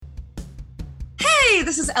Hey,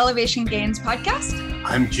 this is Elevation Gains Podcast.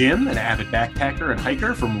 I'm Jim, an avid backpacker and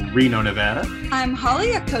hiker from Reno, Nevada. I'm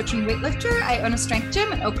Holly, a coach and weightlifter. I own a strength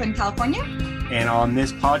gym in Oakland, California. And on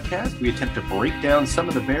this podcast, we attempt to break down some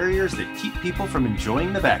of the barriers that keep people from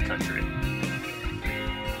enjoying the backcountry.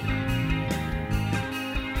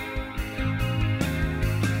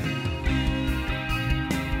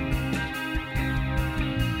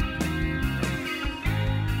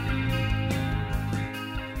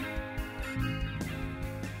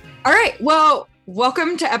 All right. Well,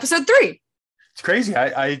 welcome to episode 3. It's crazy.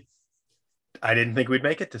 I didn't think we'd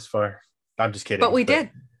make it this far. I'm just kidding. But we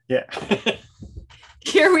did. Yeah.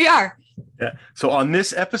 Here we are. Yeah. So on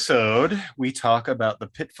this episode, we talk about the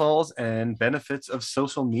pitfalls and benefits of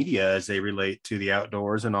social media as they relate to the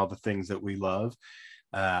outdoors and all the things that we love.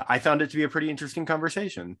 I found it to be a pretty interesting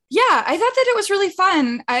conversation. Yeah, I thought that it was really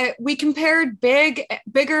fun. We compared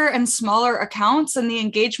bigger and smaller accounts and the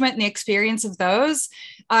engagement and the experience of those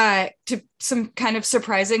to some kind of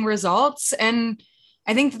surprising results. And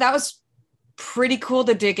I think that was pretty cool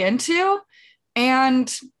to dig into.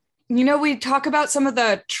 And, you know, we talk about some of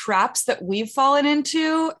the traps that we've fallen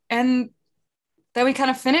into, and then we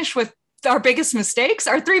kind of finish with our 3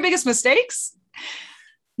 biggest mistakes.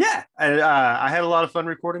 Yeah, and I had a lot of fun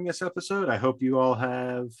recording this episode. I hope you all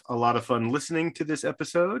have a lot of fun listening to this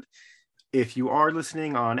episode. If you are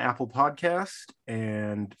listening on Apple Podcast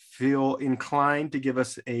and feel inclined to give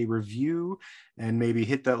us a review and maybe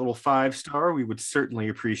hit that little 5-star, we would certainly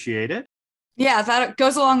appreciate it. Yeah, that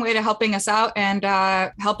goes a long way to helping us out and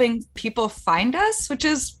helping people find us, which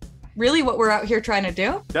is really what we're out here trying to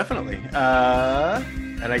do. Definitely.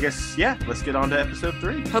 And I guess, yeah, let's get on to episode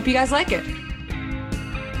 3. Hope you guys like it.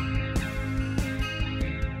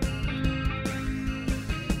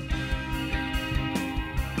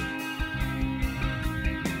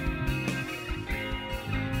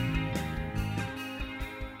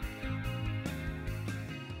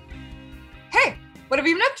 What have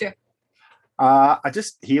you been up to? I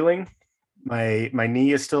just healing. My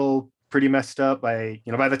knee is still pretty messed up. By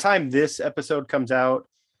the time this episode comes out,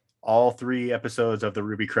 all 3 episodes of the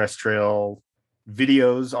Ruby Crest Trail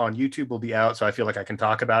videos on YouTube will be out. So I feel like I can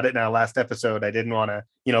talk about it now. Last episode, I didn't want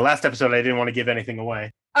to give anything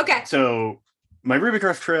away. Okay. So my Ruby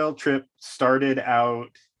Crest Trail trip started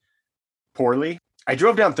out poorly. I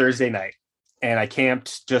drove down Thursday night and I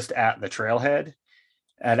camped just at the trailhead.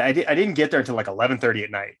 And I didn't get there until like 11:30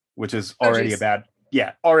 at night, which is already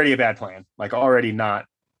already a bad plan, like already not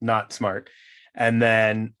smart. And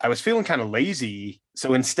then I was feeling kind of lazy.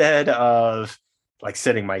 So instead of like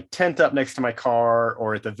setting my tent up next to my car,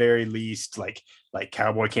 or at the very least, like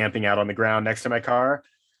cowboy camping out on the ground next to my car,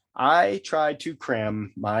 I tried to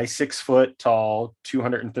cram my 6-foot tall,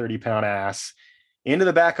 230-pound ass into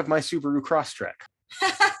the back of my Subaru Crosstrek.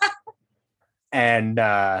 And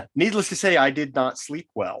needless to say, I did not sleep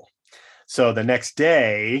well. So the next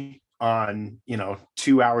day, on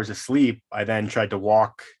 2 hours of sleep, I then tried to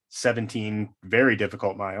walk 17 very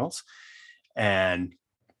difficult miles. And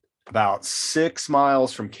about 6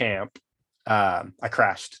 miles from camp, I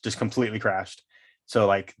crashed, just completely crashed. So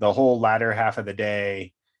like the whole latter half of the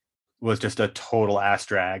day was just a total ass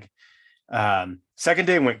drag. Second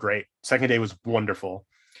day went great. Second day was wonderful.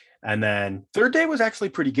 And then third day was actually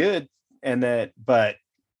pretty good. But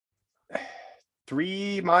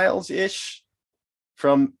 3 miles ish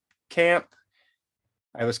from camp,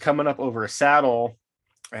 I was coming up over a saddle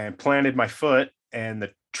and planted my foot, and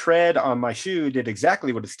the tread on my shoe did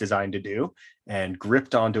exactly what it's designed to do and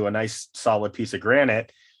gripped onto a nice solid piece of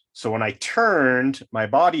granite. So when I turned, my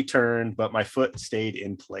body turned, but my foot stayed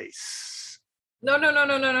in place. No, I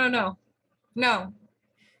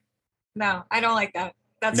don't like that.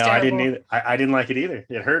 That's terrible. I didn't either. I didn't like it either.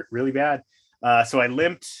 It hurt really bad. So I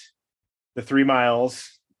limped the 3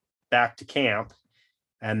 miles back to camp,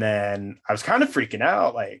 and then I was kind of freaking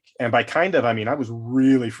out. And by kind of, I mean, I was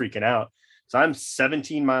really freaking out. So I'm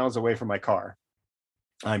 17 miles away from my car.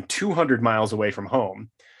 I'm 200 miles away from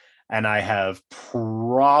home, and I have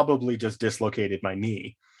probably just dislocated my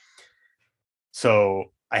knee.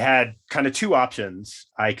 So I had kind of 2 options.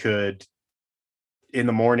 I could, in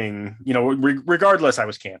the morning, regardless, I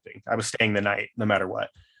was camping. I was staying the night, no matter what.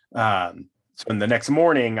 So in the next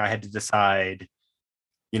morning, I had to decide,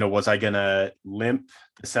 was I going to limp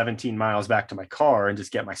the 17 miles back to my car and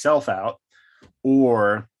just get myself out?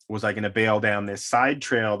 Or was I going to bail down this side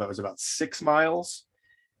trail that was about 6 miles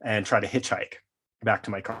and try to hitchhike back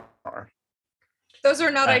to my car? Those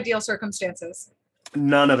are not ideal circumstances.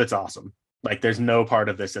 None of it's awesome. Like, there's no part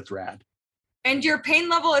of this that's rad. And your pain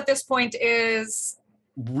level at this point is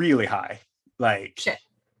really high. Like, shit.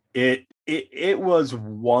 It it was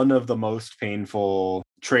one of the most painful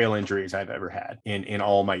trail injuries I've ever had in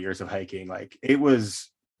all my years of hiking. Like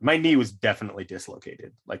my knee was definitely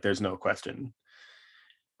dislocated. Like there's no question.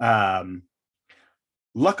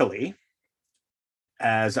 Luckily,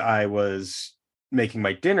 as I was making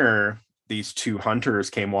my dinner, these two hunters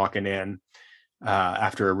came walking in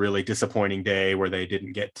after a really disappointing day where they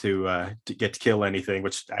didn't get to kill anything,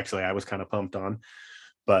 which actually I was kind of pumped on,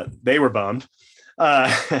 but they were bummed.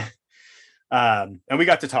 And we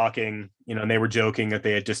got to talking, and they were joking that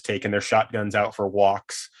they had just taken their shotguns out for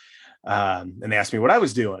walks. And they asked me what I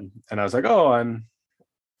was doing. And I was like, oh, I'm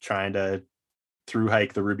trying to through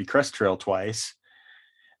hike the Ruby Crest Trail twice.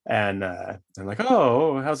 And I'm like,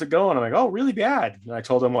 oh, how's it going? I'm like, oh, really bad. And I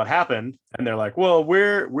told them what happened. And they're like, well,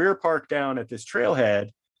 we're parked down at this trailhead.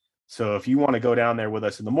 So if you want to go down there with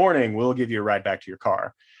us in the morning, we'll give you a ride back to your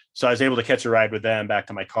car. So I was able to catch a ride with them back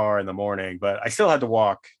to my car in the morning, but I still had to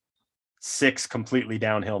walk 6 completely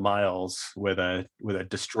downhill miles with a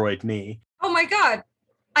destroyed knee. Oh my God.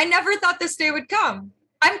 I never thought this day would come.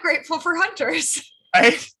 I'm grateful for hunters.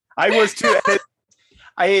 I was too.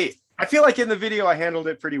 I feel like in the video I handled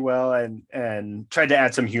it pretty well and tried to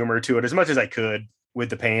add some humor to it as much as I could with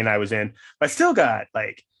the pain I was in. But I still got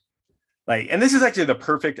like, and this is actually the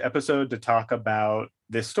perfect episode to talk about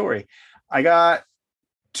this story. I got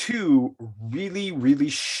 2 really, really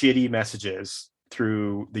shitty messages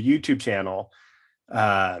through the YouTube channel,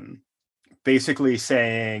 basically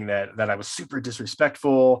saying that I was super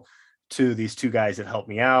disrespectful to these 2 guys that helped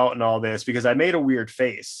me out and all this, because I made a weird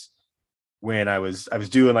face when I was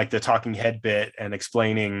doing like the talking head bit and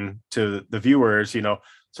explaining to the viewers,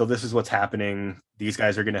 so this is what's happening. These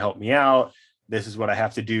guys are going to help me out. This is what I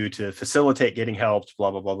have to do to facilitate getting helped, blah,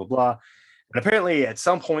 blah, blah, blah, blah. And apparently at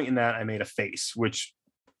some point in that, I made a face, which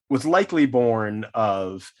was likely born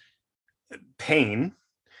of pain,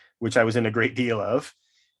 which I was in a great deal of,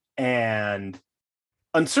 and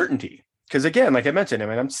uncertainty. Because again, like I mentioned,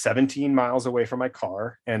 I'm 17 miles away from my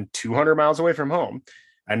car and 200 miles away from home.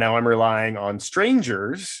 And now I'm relying on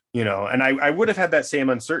strangers, and I would have had that same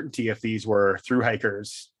uncertainty if these were thru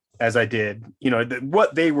hikers as I did.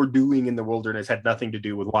 What they were doing in the wilderness had nothing to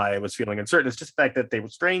do with why I was feeling uncertain. It's just the fact that they were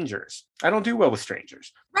strangers. I don't do well with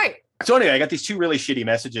strangers. Right. So anyway, I got these 2 really shitty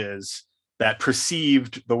messages that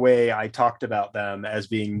perceived the way I talked about them as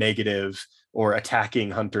being negative or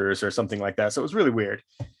attacking hunters or something like that. So it was really weird.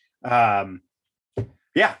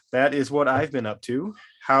 Yeah, that is what I've been up to.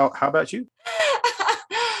 How about you?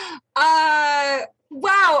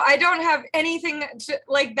 Wow, I don't have anything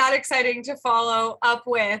like that exciting to follow up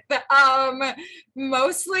with.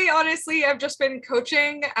 Mostly, honestly, I've just been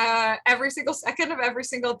coaching every single second of every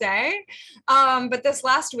single day. But this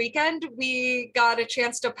last weekend, we got a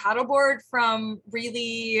chance to paddleboard from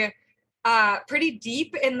really pretty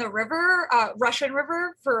deep in the river, Russian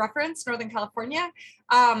River for reference, Northern California,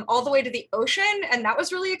 all the way to the ocean. And that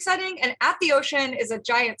was really exciting. And at the ocean is a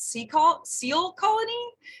giant seal colony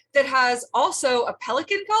that has also a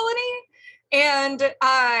pelican colony. And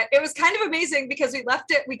it was kind of amazing because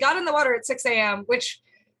we got in the water at 6 a.m., which,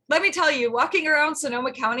 let me tell you, walking around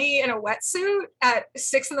Sonoma County in a wetsuit at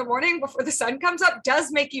 6 a.m. before the sun comes up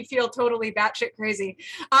does make you feel totally batshit crazy.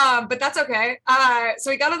 But that's okay. So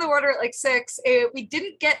we got in the water at like 6. We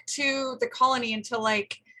didn't get to the colony until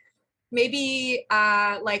maybe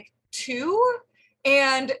 2.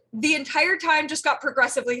 And the entire time just got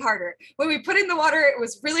progressively harder. When we put in the water, it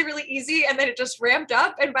was really, really easy. And then it just ramped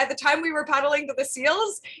up. And by the time we were paddling to the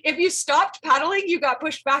seals, if you stopped paddling, you got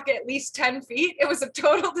pushed back at least 10 feet. It was a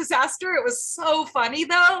total disaster. It was so funny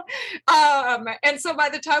though. And so by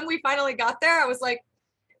the time we finally got there, I was like,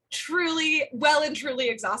 truly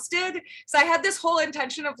exhausted. So I had this whole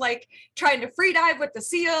intention of trying to free dive with the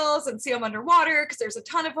seals and see them underwater because there's a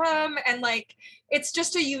ton of them. And it's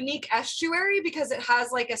just a unique estuary because it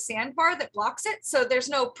has a sandbar that blocks it. So there's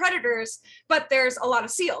no predators, but there's a lot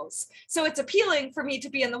of seals. So it's appealing for me to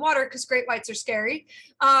be in the water because great whites are scary.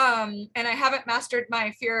 And I haven't mastered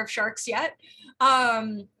my fear of sharks yet.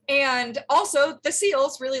 And also the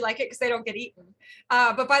seals really like it because they don't get eaten.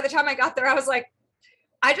 But by the time I got there, I was like,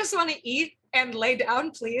 I just want to eat and lay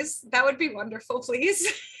down, please. That would be wonderful, please.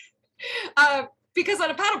 Because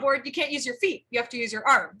on a paddleboard, you can't use your feet. You have to use your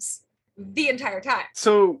arms the entire time.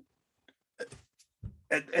 So,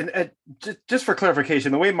 and just for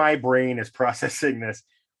clarification, the way my brain is processing this,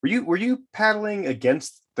 were you paddling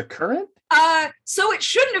against the current? So it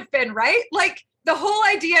shouldn't have been, right? The whole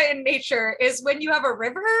idea in nature is when you have a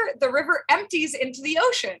river, the river empties into the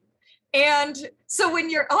ocean. And so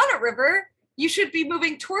when you're on a river, you should be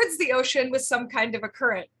moving towards the ocean with some kind of a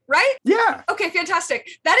current. right? Yeah. Okay, fantastic.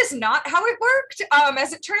 That is not how it worked.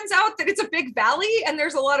 As it turns out, that it's a big valley and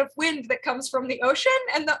there's a lot of wind that comes from the ocean,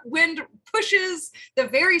 and the wind pushes the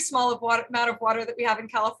very small amount of water that we have in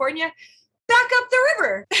California back up the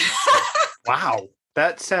river. Wow.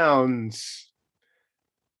 That sounds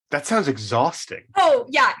exhausting. Oh,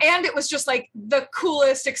 yeah. And it was just like the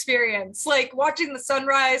coolest experience, like watching the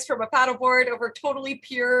sunrise from a paddleboard over totally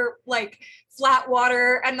pure, like flat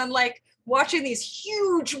water. And then like watching these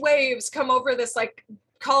huge waves come over this like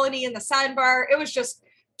colony in the sandbar. It was just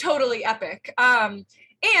totally epic. And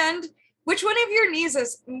which one of your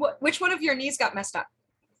knees got messed up?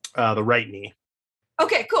 The right knee.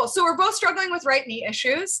 Okay, cool. So we're both struggling with right knee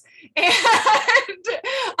issues. And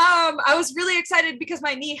I was really excited because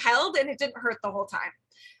my knee held and it didn't hurt the whole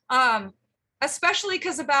time. Especially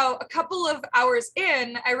because about a couple of hours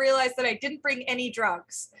in, I realized that I didn't bring any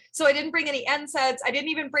drugs. So I didn't bring any NSAIDs. I didn't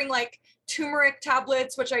even bring like turmeric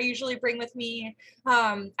tablets, which I usually bring with me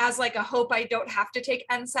as like a hope I don't have to take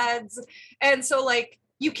NSAIDs. And so like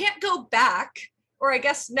you can't go back, or I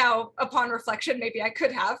guess now upon reflection, maybe I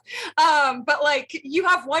could have, but like you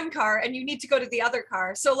have one car and you need to go to the other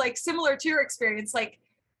car. So like similar to your experience, like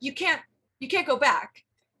you can't go back,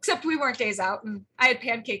 except we weren't days out and I had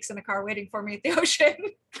pancakes in the car waiting for me at the ocean.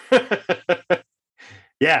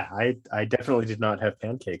 Yeah, I definitely did not have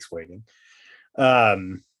pancakes waiting.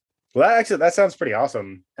 Well, actually, that sounds pretty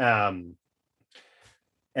awesome. And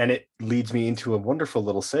it leads me into a wonderful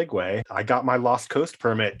little segue. I got my Lost Coast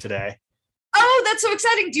permit today. Oh, that's so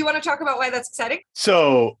exciting. Do you want to talk about why that's exciting?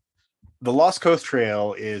 So the Lost Coast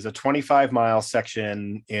Trail is a 25-mile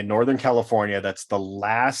section in Northern California. That's the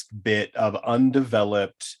last bit of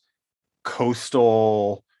undeveloped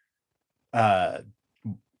coastal like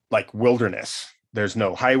wilderness. There's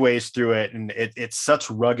no highways through it, and it's such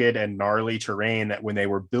rugged and gnarly terrain that when they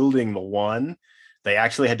were building the one, they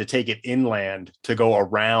actually had to take it inland to go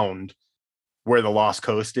around where the Lost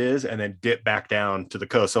Coast is and then dip back down to the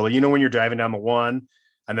coast. So, you know, when you're driving down the one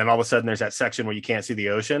and then all of a sudden there's that section where you can't see the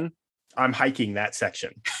ocean, I'm hiking that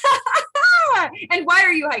section. And why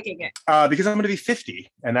are you hiking it? Because I'm going to be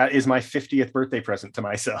 50, and that is my 50th birthday present to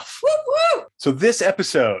myself. Woo woo! So this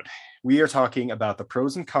episode, we are talking about the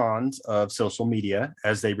pros and cons of social media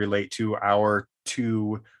as they relate to our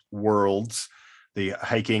two worlds, the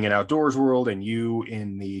hiking and outdoors world, and you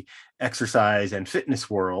in the exercise and fitness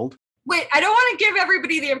world. Wait, I don't want to give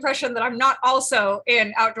everybody the impression that I'm not also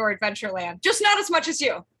in outdoor adventure land, just not as much as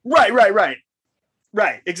you. Right.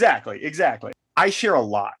 Exactly. I share a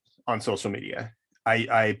lot on social media.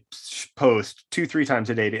 I post 2-3 times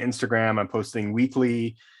a day to Instagram. I'm posting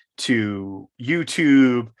weekly to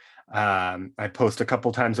YouTube. I post a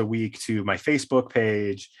couple times a week to my Facebook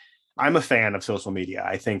page. I'm a fan of social media.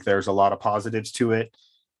 I think there's a lot of positives to it,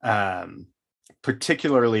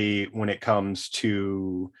 particularly when it comes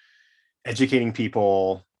to educating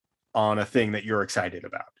people on a thing that you're excited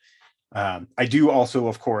about. I do also,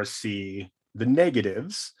 of course, see the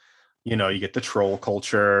negatives. You know, you get the troll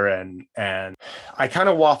culture, and I kind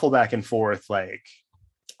of waffle back and forth. Like,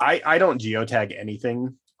 I don't geotag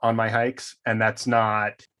anything on my hikes, and that's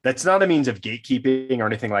not a means of gatekeeping or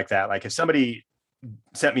anything like that. Like, if somebody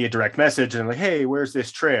sent me a direct message and like, hey, where's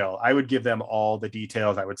this trail? I would give them all the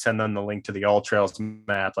details. I would send them the link to the All Trails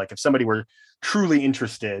map. Like, if somebody were truly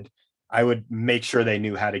interested, I would make sure they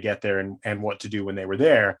knew how to get there and what to do when they were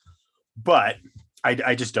there. But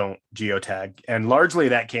I just don't geotag. And largely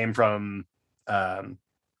that came from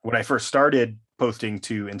when I first started posting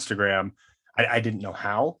to Instagram, I didn't know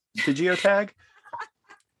how to geotag.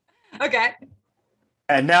 Okay.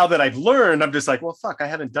 And now that I've learned, I'm just like, well, fuck, I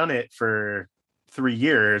haven't done it for 3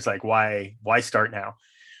 years. Like, why start now?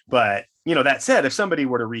 But, you know, that said, if somebody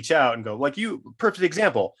were to reach out and go, like, you, perfect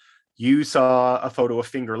example, you saw a photo of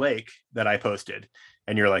Finger Lake that I posted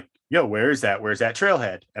and you're like, yo, where's that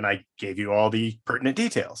trailhead? And I gave you all the pertinent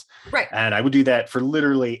details. Right. And I would do that for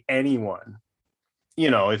literally anyone. You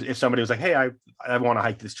know, if somebody was like, hey, I want to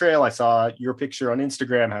hike this trail. I saw your picture on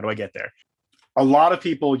Instagram. How do I get there? A lot of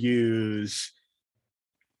people use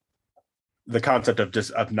the concept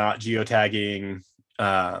of not geotagging.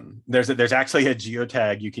 There's actually a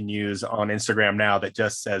geotag you can use on Instagram now that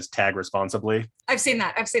just says tag responsibly. I've seen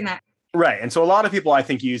that. Right. And so a lot of people, I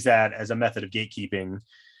think, use that as a method of gatekeeping,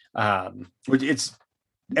 which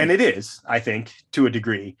it is, I think, to a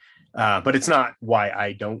degree, but it's not why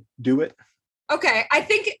I don't do it. Okay. I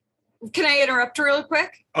think, can I interrupt really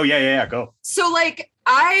quick? Oh, yeah. Go. So like,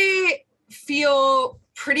 I feel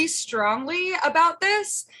pretty strongly about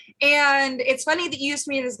this. And it's funny that you used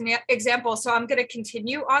me as an example. So I'm going to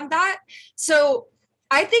continue on that. So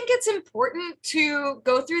I think it's important to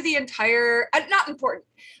go through the entire, not important.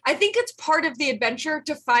 I think it's part of the adventure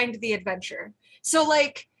to find the adventure. So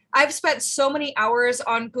like I've spent so many hours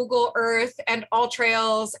on Google Earth and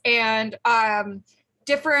AllTrails and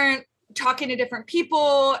different talking to different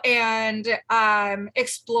people and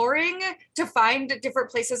exploring to find different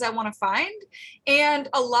places I want to find. And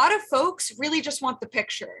a lot of folks really just want the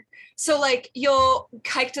picture. So like you'll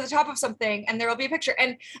hike to the top of something and there'll be a picture.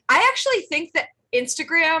 And I actually think that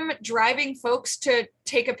Instagram driving folks to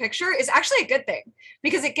take a picture is actually a good thing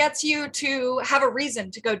because it gets you to have a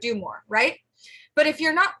reason to go do more, right? But if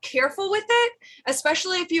you're not careful with it,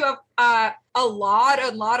 especially if you have a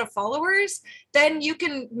lot of followers, then you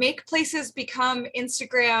can make places become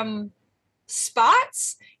Instagram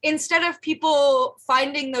spots instead of people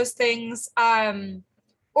finding those things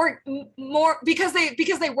or more because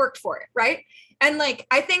they worked for it, right? And like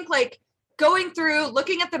I think like going through,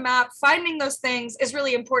 looking at the map, finding those things is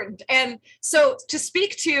really important. And so to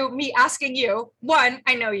speak to me asking you, one,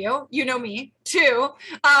 I know you, you know me. Two,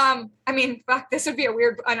 I mean, fuck, this would be a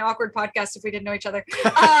weird and awkward podcast if we didn't know each other.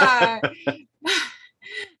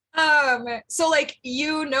 So like,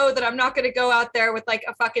 you know that I'm not going to go out there with like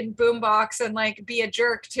a fucking boombox and like be a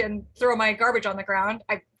jerk and throw my garbage on the ground.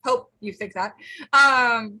 I hope you think that.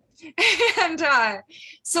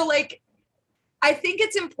 So like, I think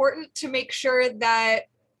it's important to make sure that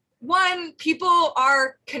one, people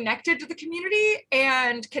are connected to the community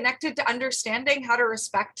and connected to understanding how to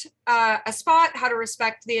respect a spot, how to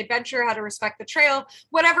respect the adventure, how to respect the trail,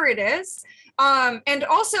 whatever it is. And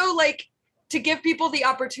also like to give people the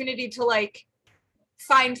opportunity to like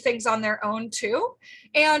find things on their own too.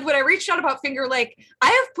 And when I reached out about Finger Lake, I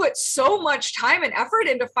have put so much time and effort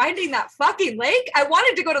into finding that fucking lake. I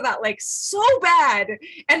wanted to go to that lake so bad.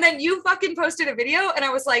 And then you fucking posted a video and I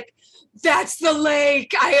was like, that's the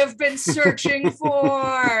lake I have been searching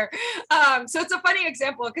for. So it's a funny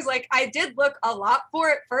example because like I did look a lot for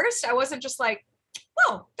it first. I wasn't just like,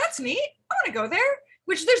 oh, that's neat. I want to go there,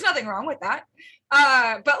 which there's nothing wrong with that.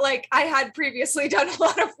 But like I had previously done a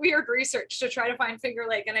lot of weird research to try to find Finger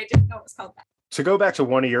Lake and I didn't know it was called that. To go back to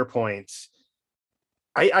one of your points,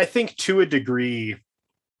 I think to a degree,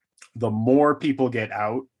 the more people get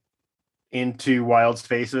out into wild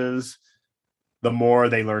spaces, the more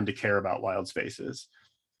they learn to care about wild spaces.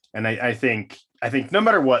 And I think no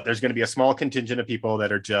matter what, there's going to be a small contingent of people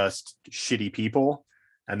that are just shitty people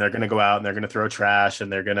and they're going to go out and they're going to throw trash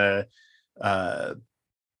and they're going to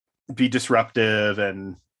be disruptive,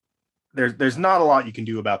 and there's not a lot you can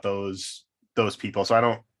do about those people. So I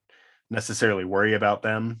don't necessarily worry about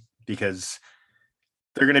them because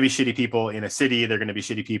they're going to be shitty people in a city. They're going to be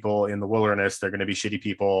shitty people in the wilderness. They're going to be shitty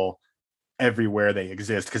people everywhere they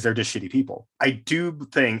exist because they're just shitty people. I do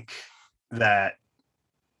think that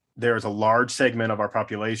there's a large segment of our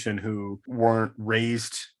population who weren't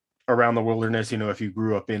raised around the wilderness. You know, if you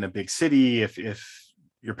grew up in a big city, if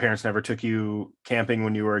your parents never took you camping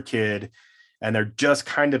when you were a kid, and they're just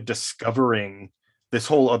kind of discovering this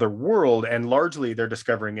whole other world, and largely they're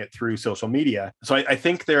discovering it through social media. So I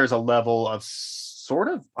think there's a level of sort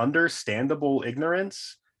of understandable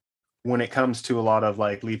ignorance when it comes to a lot of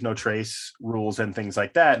like leave no trace rules and things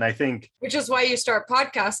like that. And I think, which is why you start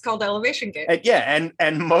podcasts called Elevation Gate.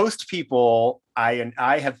 And most people I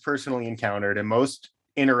have personally encountered, and most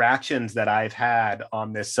interactions that I've had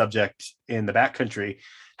on this subject in the backcountry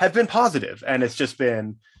have been positive. And it's just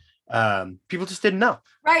been people just didn't know.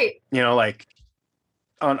 Right. You know, like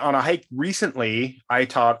on a hike recently, I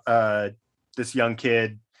taught this young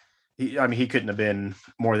kid. He couldn't have been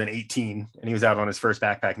more than 18, and he was out on his first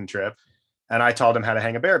backpacking trip. And I taught him how to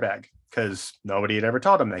hang a bear bag because nobody had ever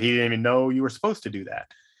taught him that. He didn't even know you were supposed to do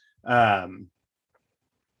that.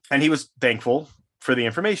 And he was thankful for the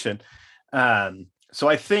information. So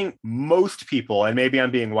I think most people, and maybe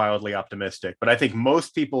I'm being wildly optimistic, but I think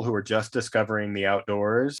most people who are just discovering the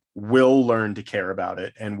outdoors will learn to care about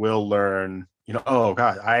it and will learn, you know, oh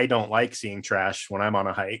God, I don't like seeing trash when I'm on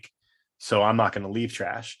a hike, so I'm not going to leave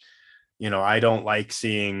trash. You know, I don't like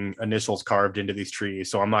seeing initials carved into these trees,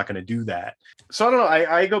 so I'm not going to do that. So I don't know.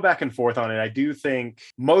 I go back and forth on it. I do think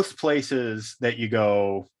most places that you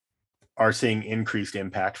go are seeing increased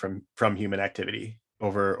impact from human activity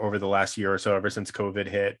over the last year or so, ever since COVID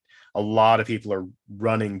hit. A lot of people are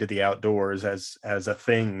running to the outdoors as a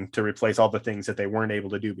thing to replace all the things that they weren't able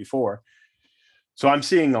to do before. So I'm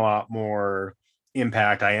seeing a lot more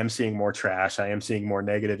impact. I am seeing more trash. I am seeing more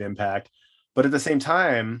negative impact. But at the same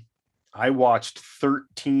time, I watched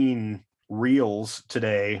 13 reels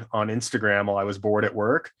today on Instagram while I was bored at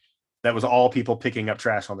work. That was all people picking up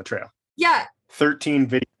trash on the trail. Yeah. 13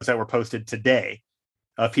 videos that were posted today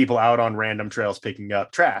of people out on random trails picking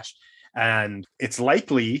up trash. And it's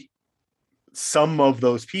likely some of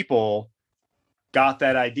those people got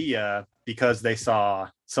that idea because they saw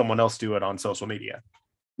someone else do it on social media.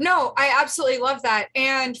 No, I absolutely love that.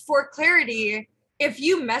 And for clarity, if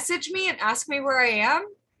you message me and ask me where I am,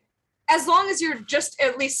 as long as you're just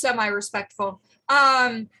at least semi-respectful,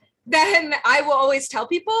 then I will always tell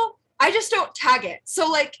people. I just don't tag it. So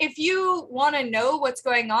like, if you want to know what's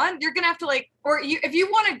going on, you're going to have to like, if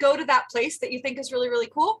you want to go to that place that you think is really, really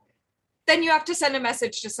cool, then you have to send a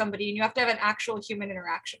message to somebody and you have to have an actual human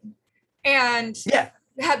interaction. And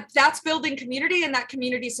that's building community, and that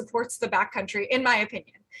community supports the backcountry, in my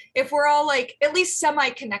opinion. If we're all like at least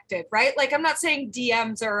semi-connected, right? Like, I'm not saying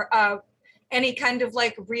DMs are any kind of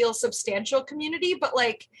like real substantial community, but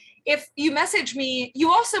like, if you message me,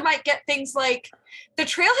 you also might get things like, the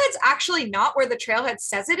trailhead's actually not where the trailhead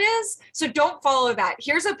says it is, so don't follow that.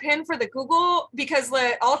 Here's a pin for the Google, because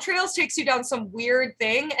the All Trails takes you down some weird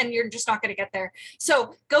thing and you're just not going to get there.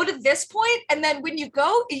 So go to this point, and then when you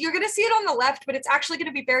go, you're going to see it on the left, but it's actually going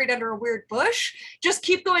to be buried under a weird bush. Just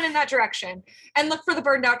keep going in that direction and look for the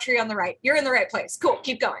burned out tree on the right. You're in the right place. Cool,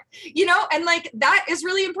 keep going. You know, and like, that is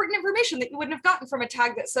really important information that you wouldn't have gotten from a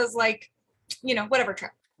tag that says like, you know, whatever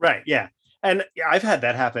trail. Right. Yeah. And I've had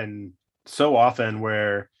that happen so often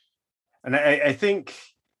where, and I think,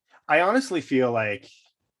 I honestly feel like,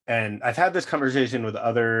 and I've had this conversation with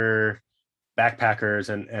other backpackers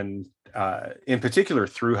and in particular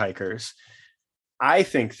thru hikers. I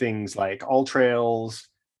think things like All Trails,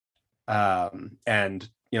 and,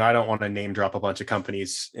 you know, I don't want to name drop a bunch of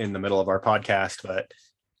companies in the middle of our podcast, but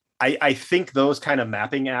I think those kind of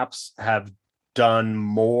mapping apps have done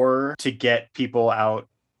more to get people out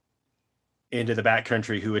into the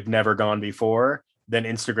backcountry who had never gone before than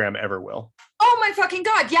Instagram ever will. Oh my fucking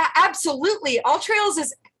God. Yeah, absolutely. All Trails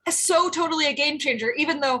is so totally a game changer,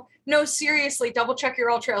 even though, no, seriously, double check your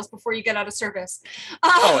All Trails before you get out of service.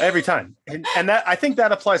 Every time. And that, I think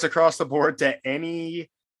that applies across the board to any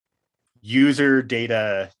user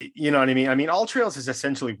data. You know what I mean? I mean, All Trails is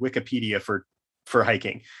essentially Wikipedia for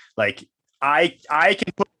hiking. Like, I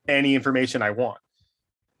can put any information I want.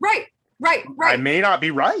 Right. I may not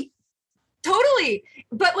be right. Totally.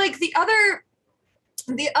 But like, the other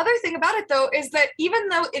thing about it though is that even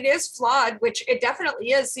though it is flawed, which it definitely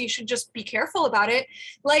is, so you should just be careful about it,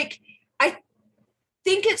 like, I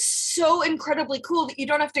think it's so incredibly cool that you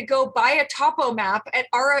don't have to go buy a topo map at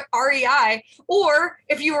REI, or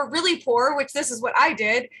if you were really poor, which this is what I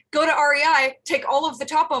did, go to REI, take all of the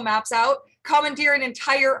topo maps out, commandeer an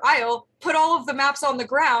entire aisle, put all of the maps on the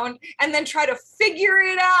ground, and then try to figure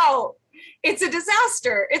it out. It's a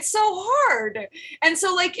disaster. It's so hard. And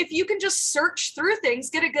so like, if you can just search through things,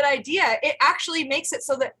 get a good idea, it actually makes it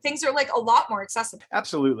so that things are like a lot more accessible.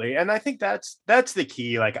 Absolutely. And I think that's the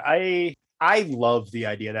key. Like, I love the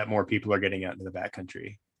idea that more people are getting out into the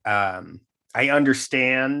backcountry. I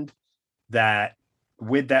understand that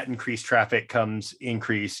with that increased traffic comes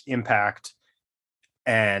increased impact,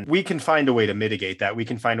 and we can find a way to mitigate that. We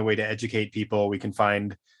can find a way to educate people. We can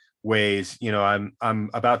find ways. You know, I'm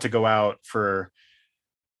about to go out for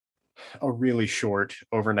a really short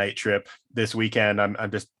overnight trip this weekend.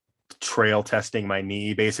 I'm just trail testing my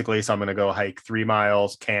knee basically. So I'm going to go hike 3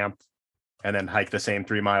 miles, camp, and then hike the same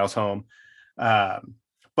 3 miles home.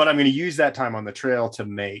 But I'm going to use that time on the trail to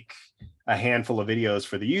make a handful of videos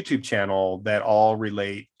for the YouTube channel that all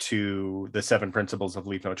relate to the 7 principles of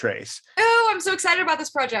Leave No Trace. Oh, I'm so excited about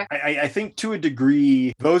this project. I think to a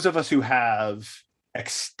degree, those of us who have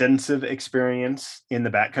extensive experience in the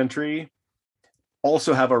backcountry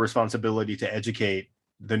also have a responsibility to educate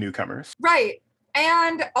the newcomers. Right.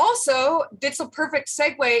 And also, it's a perfect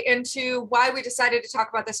segue into why we decided to talk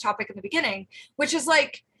about this topic in the beginning, which is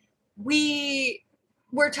like, we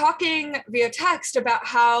were talking via text about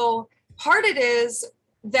how hard it is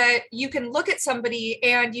that you can look at somebody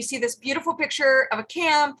and you see this beautiful picture of a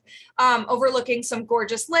camp overlooking some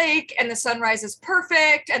gorgeous lake, and the sunrise is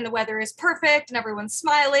perfect and the weather is perfect and everyone's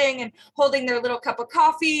smiling and holding their little cup of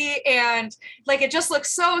coffee, and like, it just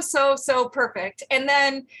looks so perfect. And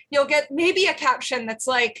then you'll get maybe a caption that's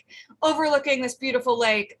like, overlooking this beautiful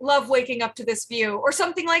lake, love waking up to this view, or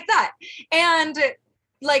something like that. And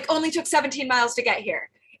like, only took 17 miles to get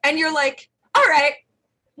here. And you're like, all right,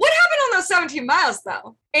 what happened on those 17 miles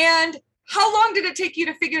though? And how long did it take you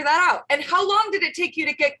to figure that out? And how long did it take you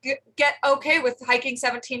to get okay with hiking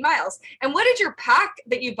 17 miles? And what did your pack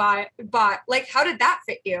that you bought, like, how did that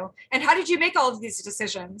fit you? And how did you make all of these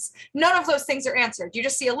decisions? None of those things are answered. You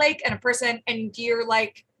just see a lake and a person and you're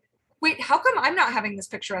like, Wait, how come I'm not having this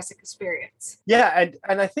picturesque experience? Yeah,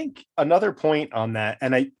 and I think another point on that,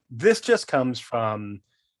 and this just comes from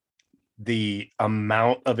the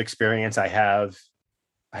amount of experience I have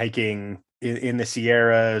hiking in the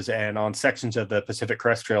Sierras and on sections of the Pacific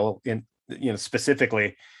Crest Trail, in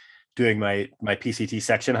specifically doing my PCT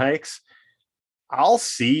section hikes. I'll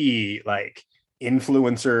see like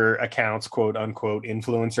influencer accounts, quote unquote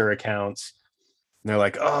influencer accounts. And they're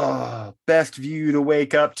like, oh, best view to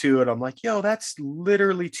wake up to. And I'm like, yo, that's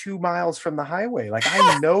literally 2 miles from the highway. Like,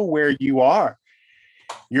 I know where you are.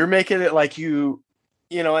 You're making it like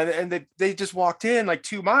and they just walked in like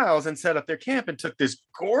 2 miles and set up their camp and took this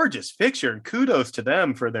gorgeous picture. And kudos to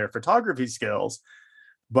them for their photography skills.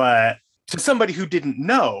 But to somebody who didn't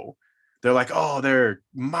know, they're like, oh, they're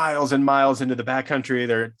miles and miles into the backcountry.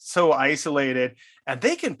 They're so isolated and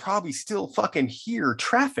they can probably still fucking hear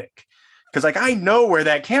traffic. Because like, I know where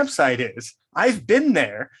that campsite is. I've been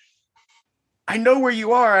there. I know where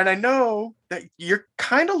you are. And I know that you're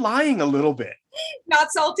kind of lying a little bit.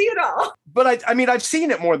 Not salty at all. But I mean, I've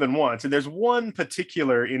seen it more than once. And there's one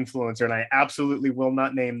particular influencer, and I absolutely will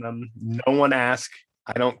not name them. No one ask.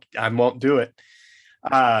 I won't do it.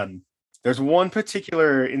 There's one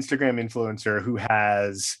particular Instagram influencer who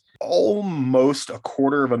has almost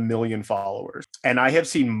 250,000 followers. And I have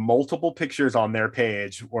seen multiple pictures on their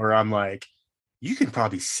page where I'm like, you can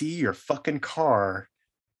probably see your fucking car.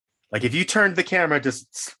 Like if you turned the camera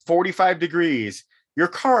just 45 degrees, your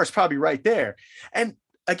car is probably right there. And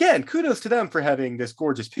again, kudos to them for having this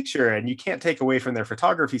gorgeous picture, and you can't take away from their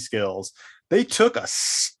photography skills. They took a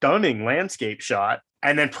stunning landscape shot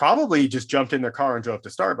and then probably just jumped in their car and drove to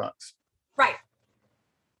Starbucks.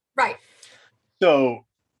 Right. So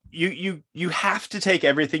you have to take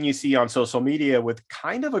everything you see on social media with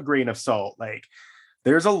kind of a grain of salt. Like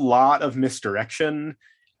there's a lot of misdirection,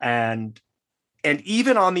 and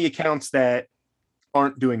even on the accounts that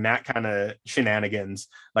aren't doing that kind of shenanigans.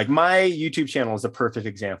 Like my YouTube channel is a perfect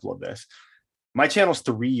example of this. My channel's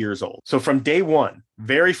 3 years old. So from day one,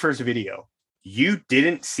 very first video, you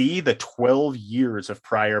didn't see the 12 years of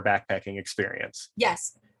prior backpacking experience.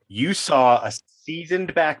 Yes. You saw a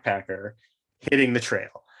seasoned backpacker hitting the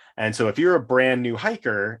trail. And so if you're a brand new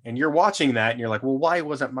hiker and you're watching that and you're like, well, why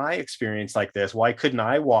wasn't my experience like this? Why couldn't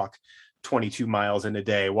I walk 22 miles in a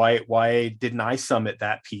day? Why didn't I summit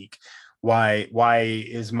that peak? Why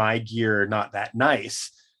is my gear not that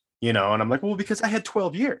nice? And I'm like, well, because I had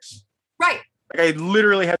 12 years. Right. Like I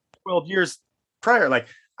literally had 12 years prior. Like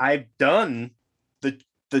I've done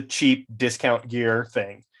the cheap discount gear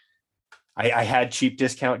thing. I had cheap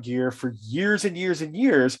discount gear for years and years and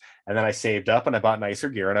years. And then I saved up and I bought nicer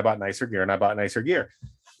gear and I bought nicer gear and I bought nicer gear.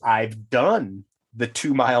 I've done the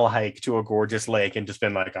 2-mile hike to a gorgeous lake and just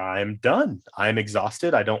been like, I'm done. I'm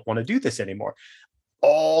exhausted. I don't want to do this anymore.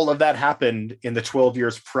 All of that happened in the 12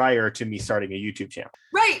 years prior to me starting a YouTube channel.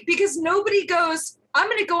 Right. Because nobody goes, I'm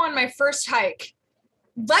going to go on my first hike.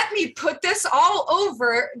 Let me put this all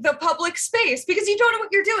over the public space, because you don't know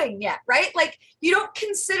what you're doing yet, right? Like you don't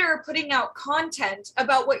consider putting out content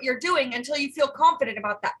about what you're doing until you feel confident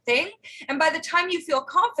about that thing. And by the time you feel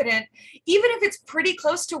confident, even if it's pretty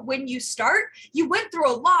close to when you start, you went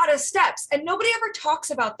through a lot of steps and nobody ever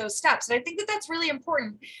talks about those steps. And I think that that's really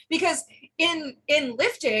important, because in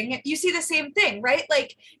lifting, you see the same thing, right?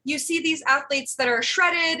 Like you see these athletes that are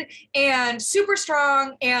shredded and super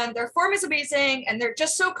strong and their form is amazing and they're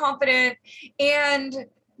just so confident, and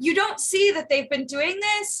you don't see that they've been doing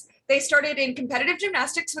this. They started in competitive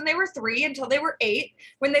gymnastics when they were 3 until they were 8.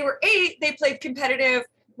 When they were 8, they played competitive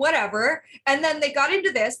whatever, and then they got into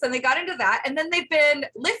this, then they got into that, and then they've been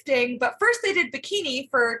lifting, but first they did bikini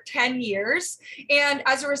for 10 years, and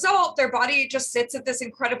as a result their body just sits at this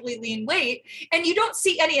incredibly lean weight, and you don't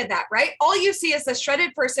see any of that, right? All you see is this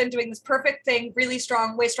shredded person doing this perfect thing, really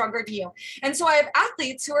strong, way stronger than you. And so I have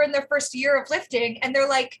athletes who are in their first year of lifting and they're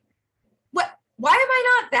like, what, why am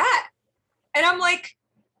I not that? And I'm like,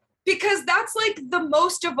 because that's like the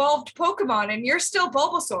most evolved Pokemon and you're still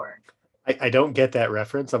Bulbasaur. I don't get that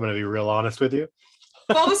reference. I'm going to be real honest with you.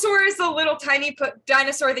 Bulbasaur is the little tiny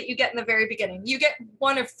dinosaur that you get in the very beginning. You get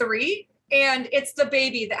one of 3, and it's the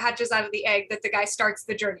baby that hatches out of the egg that the guy starts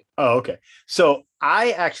the journey. Oh, okay. So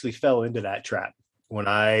I actually fell into that trap when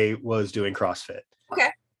I was doing CrossFit.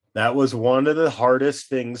 Okay. That was one of the hardest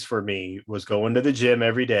things for me, was going to the gym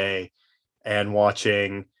every day and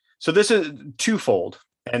watching. So this is twofold.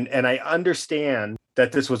 And I understand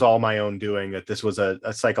that this was all my own doing, that this was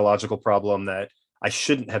a psychological problem that I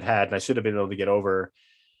shouldn't have had and I should have been able to get over,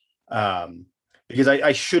 because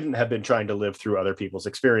I shouldn't have been trying to live through other people's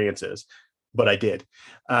experiences, but I did.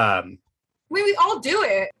 We all do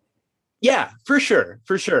it. Yeah, for sure.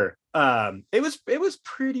 It was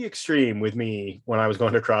pretty extreme with me when I was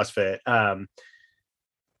going to CrossFit.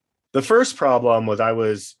 The first problem was I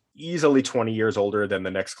was easily 20 years older than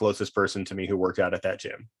the next closest person to me who worked out at that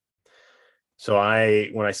gym. So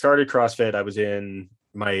when I started CrossFit, I was in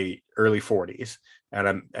my early 40s,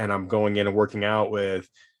 and I'm going in and working out with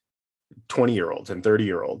 20-year-olds and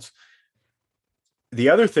 30-year-olds. The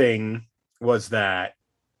other thing was that,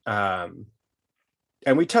 and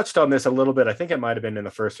we touched on this a little bit, I think it might have been in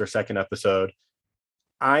the first or second episode.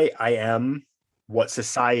 I am what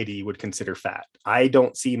society would consider fat. I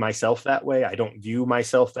don't see myself that way. I don't view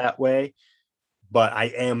myself that way, but I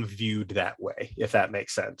am viewed that way, if that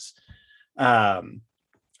makes sense. And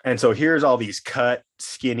so here's all these cut,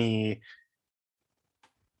 skinny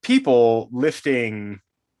people lifting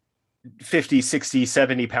 50, 60,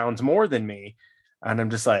 70 pounds more than me. And I'm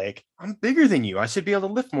just like, I'm bigger than you. I should be able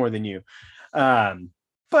to lift more than you.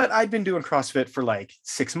 But I'd been doing CrossFit for like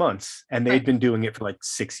 6 months, and they'd been doing it for like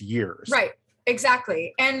 6 years. Right.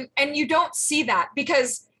 Exactly. And you don't see that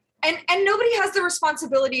because and nobody has the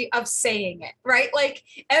responsibility of saying it, right? Like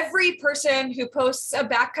every person who posts a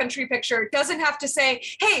backcountry picture doesn't have to say,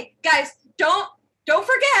 hey guys, don't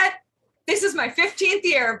forget, this is my 15th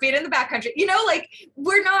year of being in the backcountry. Like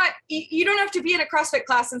you don't have to be in a CrossFit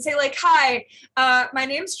class and say like, hi, my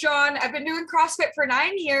name's John. I've been doing CrossFit for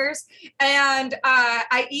 9 years, and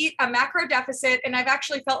I eat a macro deficit, and I've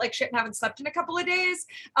actually felt like shit and haven't slept in a couple of days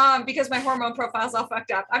because my hormone profile's all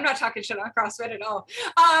fucked up. I'm not talking shit on CrossFit at all.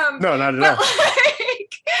 No, not at all.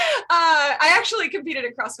 I actually competed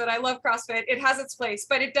in CrossFit. I love CrossFit. It has its place,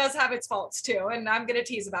 but it does have its faults too, and I'm going to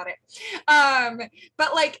tease about it.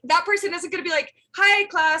 But like that person isn't going to be like, hi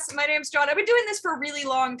class, my name's John. I've been doing this for a really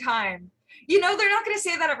long time. They're not going to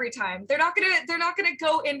say that every time. They're not going to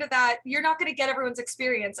go into that. You're not going to get everyone's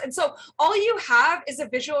experience. And so all you have is a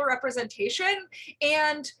visual representation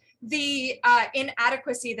and the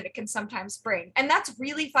inadequacy that it can sometimes bring. And that's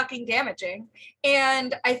really fucking damaging.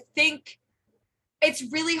 And I think it's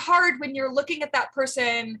really hard when you're looking at that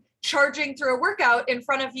person charging through a workout in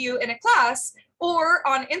front of you in a class or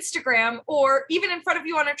on Instagram or even in front of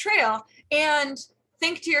you on a trail and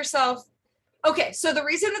think to yourself, okay, so the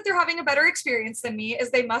reason that they're having a better experience than me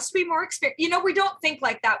is they must be more experienced. We don't think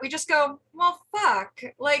like that. We just go, well, fuck,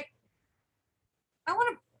 like, I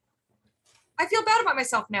feel bad about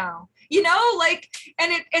myself now, and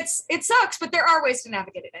it sucks, but there are ways to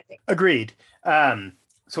navigate it, I think. Agreed.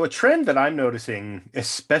 So a trend that I'm noticing,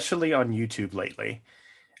 especially on YouTube lately,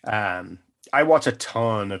 I watch a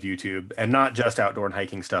ton of YouTube, and not just outdoor and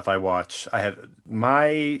hiking stuff. I have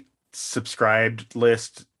my subscribed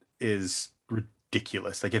list is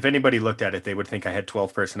ridiculous. Like if anybody looked at it, they would think I had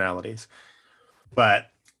 12 personalities. But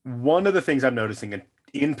one of the things I'm noticing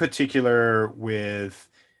in particular with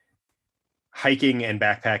hiking and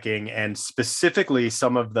backpacking, and specifically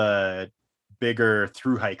some of the bigger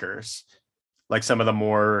thru hikers, like some of the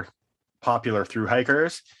more popular thru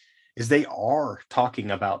hikers, is they are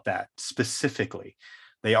talking about that specifically.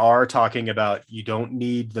 They are talking about you don't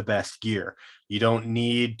need the best gear. You don't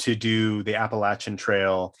need to do the Appalachian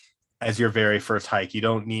Trail as your very first hike. You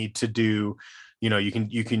don't need to do, you can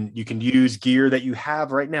use gear that you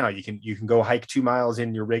have right now. You can go hike 2 miles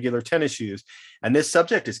in your regular tennis shoes. And this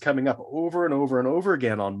subject is coming up over and over and over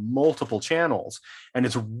again on multiple channels. And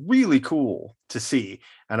it's really cool to see.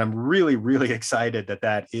 And I'm really, really excited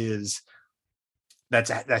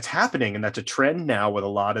that's happening. And that's a trend now with a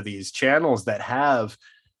lot of these channels that have,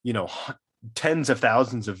 tens of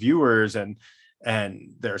thousands of viewers, and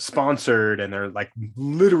they're sponsored, and they're like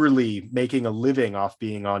literally making a living off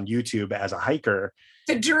being on YouTube as a hiker.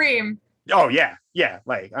 The dream. Oh yeah. Yeah.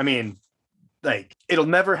 Like, I mean, like it'll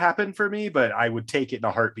never happen for me, but I would take it in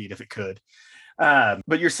a heartbeat if it could.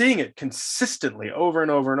 But you're seeing it consistently over and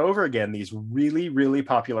over and over again, these really, really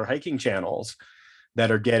popular hiking channels that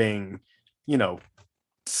are getting,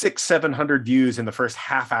 600-700 views in the first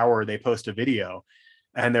half hour they post a video.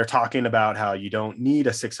 And they're talking about how you don't need a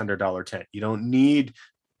 $600 tent. You don't need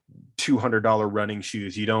 $200 running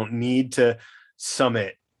shoes. You don't need to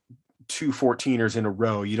summit 2 14ers in a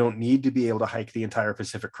row. You don't need to be able to hike the entire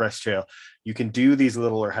Pacific Crest Trail. You can do these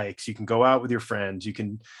littler hikes. You can go out with your friends. You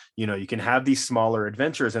can have these smaller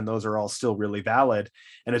adventures, and those are all still really valid.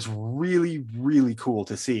 And it's really, really cool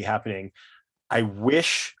to see happening. I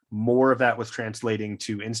wish more of that was translating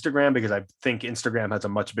to Instagram, because I think Instagram has a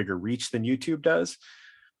much bigger reach than YouTube does.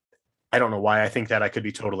 I don't know why I think that. I could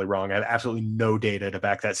be totally wrong. I have absolutely no data to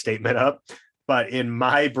back that statement up. But in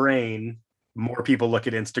my brain, more people look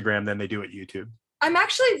at Instagram than they do at YouTube. I'm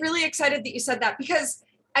actually really excited that you said that, because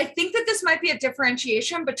I think that this might be a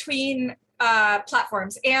differentiation between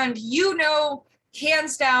platforms. And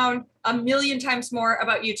hands down a million times more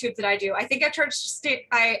about YouTube than I do. I think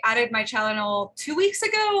I added my channel 2 weeks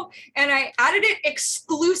ago, and I added it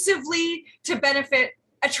exclusively to benefit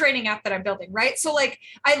a training app that I'm building, right? So like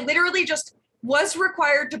I literally just was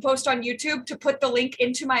required to post on YouTube to put the link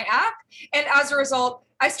into my app. And as a result,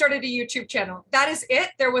 I started a YouTube channel. That is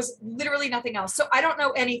it. There was literally nothing else. So I don't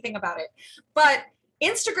know anything about it. But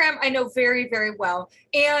Instagram, I know very, very well.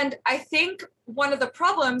 And I think one of the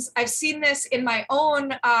problems, I've seen this in my own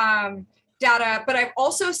data, but I've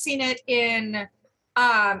also seen it in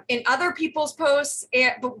other people's posts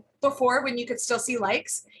before, when you could still see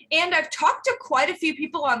likes. And I've talked to quite a few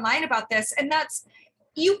people online about this, and that's,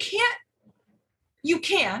 you can,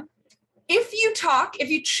 if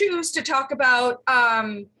you choose to talk about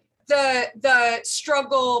the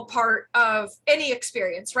struggle part of any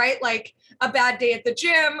experience, right? Like a bad day at the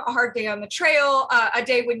gym, a hard day on the trail, a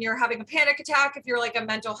day when you're having a panic attack, if you're like a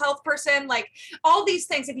mental health person, like all these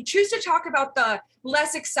things. If you choose to talk about the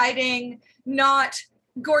less exciting, not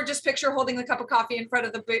gorgeous picture holding a cup of coffee in front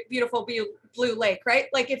of the beautiful blue lake, right?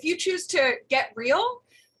 Like if you choose to get real,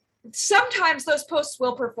 sometimes those posts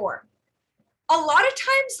will perform. A lot of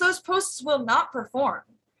times those posts will not perform.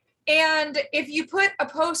 And if you put a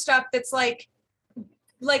post up that's like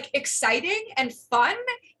exciting and fun,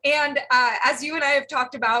 and as you and I have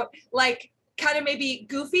talked about, like kind of maybe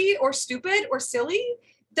goofy or stupid or silly,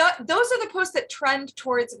 those are the posts that trend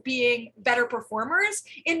towards being better performers,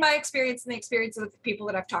 in my experience and the experience of the people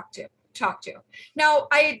that I've talked to. Now,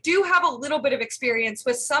 I do have a little bit of experience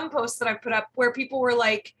with some posts that I've put up where people were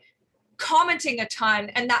like commenting a ton,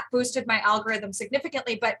 and that boosted my algorithm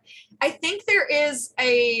significantly. But I think there is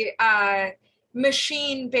a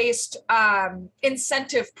machine-based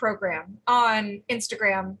incentive program on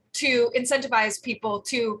Instagram to incentivize people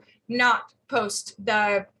to not post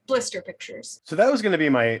the blister pictures. So that was going to be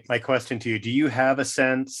my question to you. Do you have a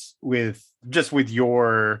sense with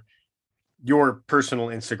your personal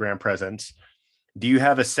Instagram presence? Do you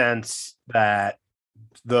have a sense that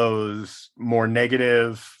those more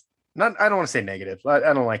negative, I don't want to say negative, I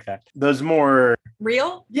don't like that, those more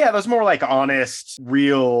real? Yeah, those more like honest,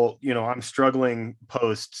 real, I'm struggling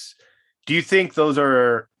posts, do you think those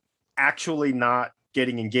are actually not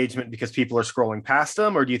getting engagement because people are scrolling past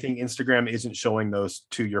them, or do you think Instagram isn't showing those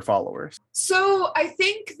to your followers? So I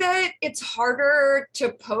think that it's harder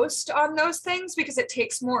to post on those things because it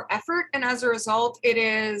takes more effort, and as a result, it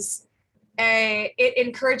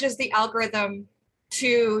encourages the algorithm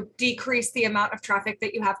to decrease the amount of traffic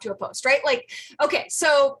that you have to a post, right? Like, okay,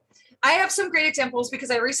 so I have some great examples because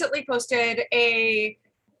I recently posted a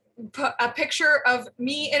picture of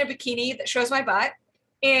me in a bikini that shows my butt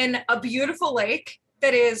in a beautiful lake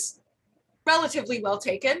that is relatively well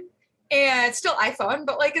taken. And it's still iPhone,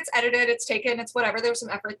 but like it's edited, it's taken, it's whatever, there was some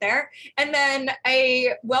effort there. And then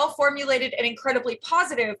a well-formulated and incredibly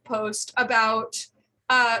positive post about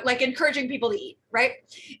like encouraging people to eat, right?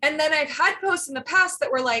 And then I've had posts in the past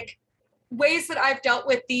that were like ways that I've dealt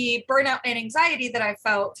with the burnout and anxiety that I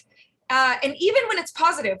felt. And even when it's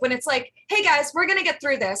positive, when it's like, hey guys, we're gonna get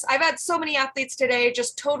through this. I've had so many athletes today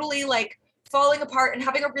just totally like falling apart and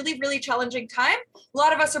having a really, really challenging time. A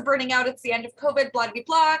lot of us are burning out. It's the end of COVID, blah, blah,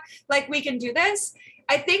 blah. Like, we can do this.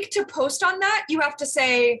 I think to post on that, you have to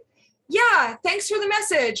say, yeah, thanks for the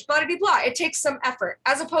message, blah, blah, blah. It takes some effort,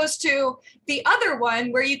 as opposed to the other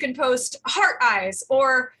one where you can post heart eyes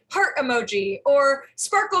or heart emoji or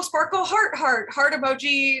sparkle, sparkle, heart, heart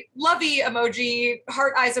emoji, lovey emoji,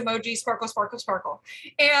 heart eyes emoji, sparkle, sparkle, sparkle.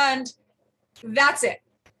 And that's it.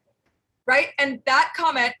 Right? And that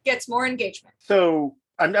comment gets more engagement. So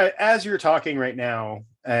as you're talking right now,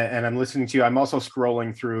 and I'm listening to you, I'm also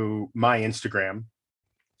scrolling through my Instagram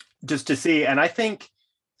just to see, and I think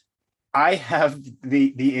I have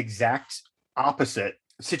the exact opposite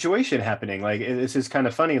situation happening. Like, this is kind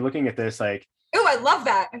of funny looking at this. Like, oh, I love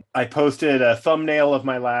that. I posted a thumbnail of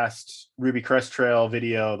my last Ruby Crest Trail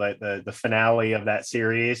video, the finale of that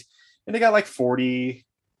series, and it got like 40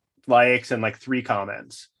 likes and like 3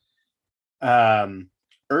 comments.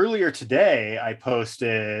 Earlier today, I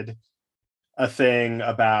posted a thing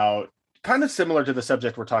about kind of similar to the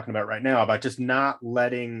subject we're talking about right now, about just not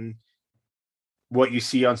letting what you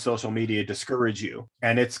see on social media discourage you.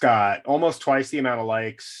 And it's got almost twice the amount of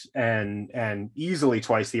likes and easily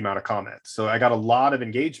twice the amount of comments. So I got a lot of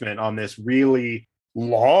engagement on this really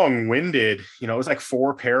long-winded, it was like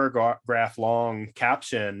 4-paragraph long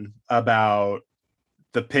caption about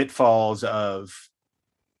the pitfalls of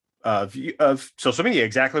social media,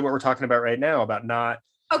 exactly what we're talking about right now, about not,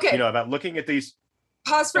 about looking at these.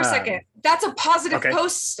 Pause for a second. That's a positive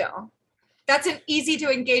post still. That's an easy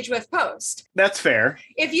to engage with post. That's fair.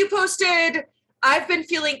 If you posted, I've been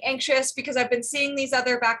feeling anxious because I've been seeing these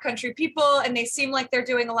other backcountry people and they seem like they're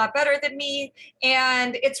doing a lot better than me.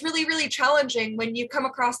 And it's really, really challenging when you come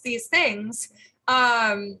across these things.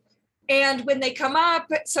 And when they come up,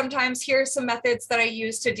 sometimes here's some methods that I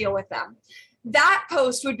use to deal with them. That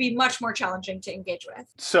post would be much more challenging to engage with.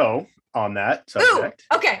 So on that subject.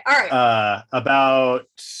 Ooh, okay. All right. About,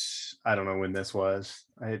 I don't know when this was.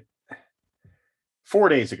 4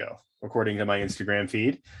 days ago, according to my Instagram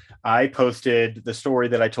feed, I posted the story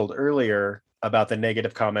that I told earlier about the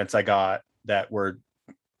negative comments I got that were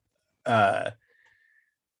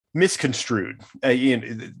misconstrued.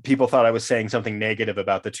 People thought I was saying something negative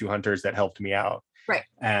about the two hunters that helped me out. Right.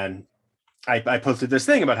 And I posted this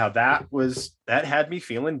thing about how that had me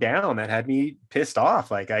feeling down. That had me pissed off.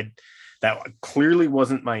 That clearly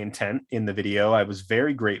wasn't my intent in the video. I was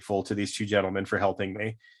very grateful to these two gentlemen for helping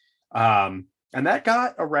me. And that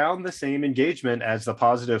got around the same engagement as the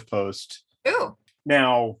positive post. Ooh.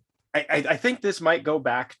 Now, I think this might go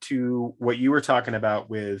back to what you were talking about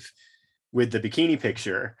with the bikini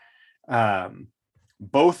picture.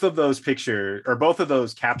 Both of those pictures, or both of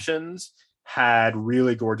those captions, had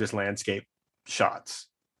really gorgeous landscape shots.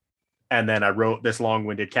 And then I wrote this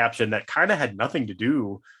long-winded caption that kind of had nothing to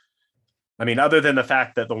do. I mean, other than the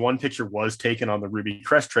fact that the one picture was taken on the Ruby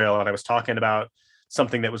Crest Trail, and I was talking about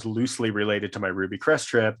something that was loosely related to my Ruby Crest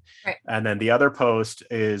trip. Right. And then the other post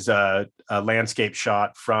is a landscape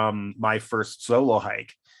shot from my first solo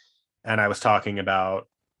hike. And I was talking about,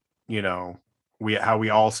 how we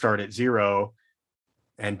all start at zero,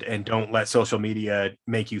 and don't let social media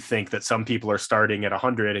make you think that some people are starting at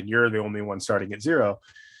 100 and you're the only one starting at zero.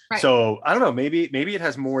 Right. So I don't know, maybe it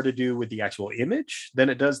has more to do with the actual image than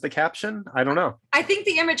it does the caption. I don't know. I think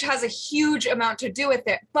the image has a huge amount to do with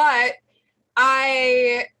it, but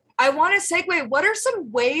I want to segue. What are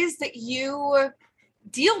some ways that you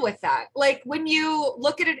deal with that? Like when you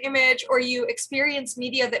look at an image or you experience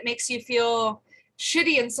media that makes you feel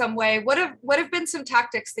shitty in some way, what have been some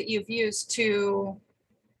tactics that you've used to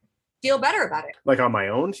feel better about it? Like on my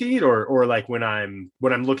own feed, or like when I'm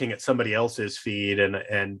looking at somebody else's feed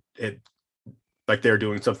and it, like they're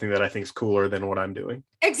doing something that I think is cooler than what I'm doing.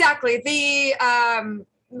 Exactly. The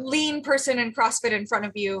lean person in CrossFit in front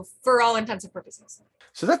of you for all intents and purposes.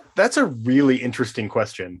 So that's a really interesting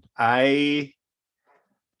question. I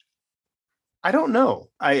don't know.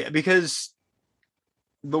 Because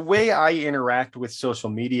the way I interact with social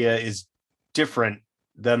media is different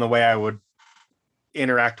than the way I would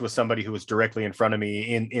interact with somebody who was directly in front of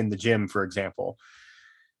me in the gym, for example.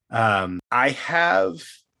 I have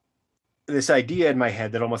this idea in my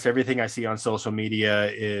head that almost everything I see on social media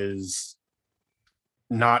is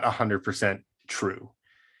not 100% true,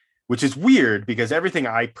 which is weird because everything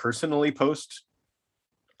I personally post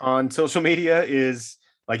on social media is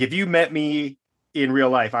like, if you met me in real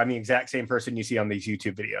life, I'm the exact same person you see on these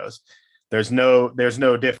YouTube videos. There's no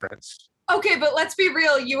difference. Okay, but let's be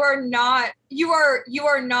real. You are not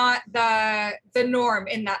the norm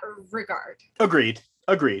in that regard. Agreed.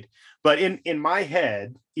 But in my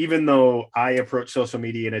head, even though I approach social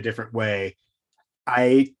media in a different way,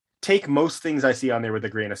 I take most things I see on there with a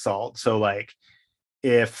grain of salt. So like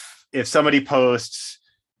if somebody posts,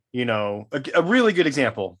 a really good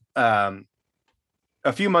example,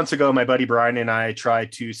 a few months ago, my buddy Brian and I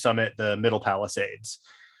tried to summit the Middle Palisades,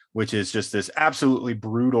 which is just this absolutely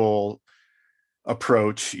brutal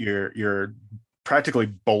approach. You're practically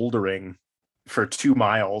bouldering for 2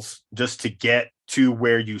 miles just to get to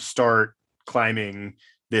where you start climbing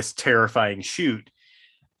this terrifying chute.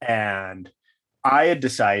 And I had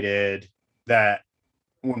decided that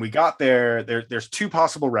when we got there's 2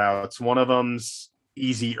 possible routes. One of them's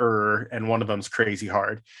easier and one of them's crazy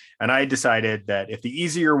hard. And I decided that if the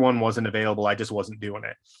easier one wasn't available, I just wasn't doing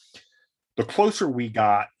it. The closer we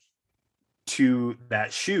got to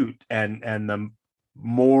that chute and the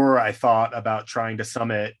more I thought about trying to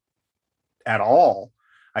summit at all,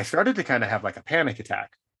 I started to kind of have like a panic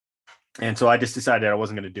attack. And so I just decided I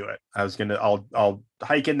wasn't going to do it. I'll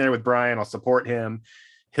hike in there with Brian. I'll support him.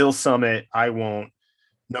 He'll summit. I won't.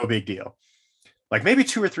 No big deal. Like maybe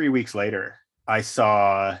 2 or 3 weeks later, I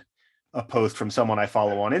saw a post from someone I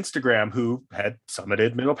follow on Instagram who had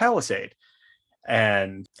summited Middle Palisade.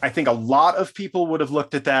 And I think a lot of people would have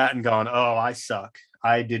looked at that and gone, oh, I suck.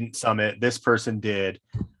 I didn't summit. This person did.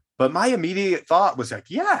 But my immediate thought was like,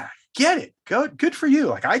 yeah, get it. Good for you.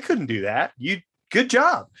 Like I couldn't do that. Good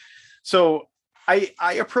job. So I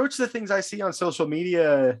approach the things I see on social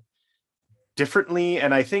media differently.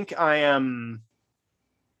 And I think I am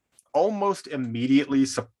almost immediately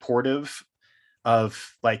supportive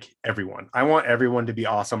of like everyone. I want everyone to be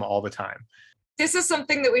awesome all the time. this is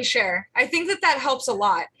something that we share. I think that that helps a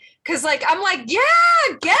lot. Cause like, I'm like, yeah,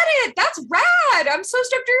 get it. That's rad. I'm so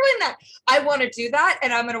stoked you're doing that. I want to do that.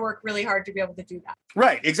 And I'm going to work really hard to be able to do that.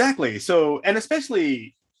 Right. Exactly. So, and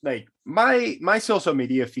especially like my social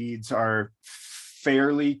media feeds are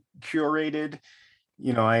fairly curated.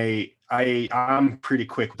 You know, I'm pretty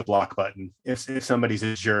quick with the block button. If somebody's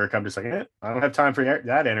a jerk, I'm just like, I don't have time for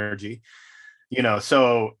that energy. You know,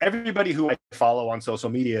 so everybody who I follow on social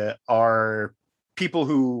media are people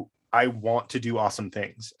who I want to do awesome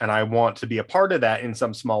things. And I want to be a part of that in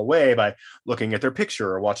some small way by looking at their picture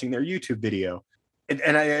or watching their YouTube video.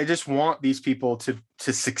 And I just want these people to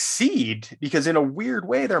succeed, because in a weird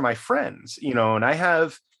way, they're my friends, you know, and I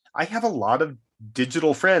have a lot of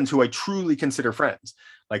digital friends who I truly consider friends.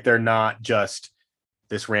 Like, they're not just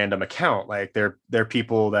this random account. Like, they're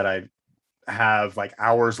people that I have like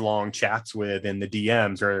hours long chats with in the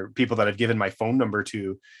DMs, or people that I've given my phone number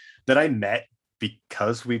to that I met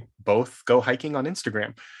because we both go hiking on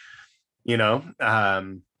Instagram, you know?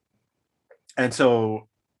 And so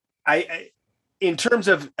I in terms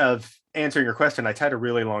of answering your question, I tied a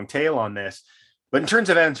really long tail on this, but in terms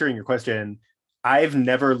of answering your question, I've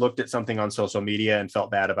never looked at something on social media and felt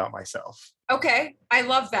bad about myself. Okay. I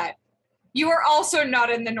love that. You are also not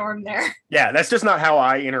in the norm there. Yeah, that's just not how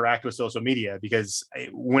I interact with social media, because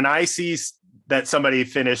when I see that somebody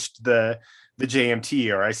finished the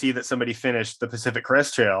JMT, or I see that somebody finished the Pacific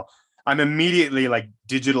Crest Trail, I'm immediately like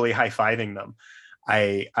digitally high-fiving them.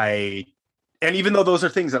 And even though those are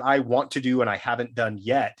things that I want to do and I haven't done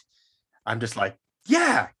yet, I'm just like,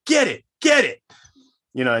 yeah, get it.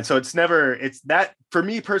 You know, and so it's that, for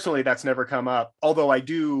me personally, that's never come up. Although I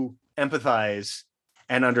do empathize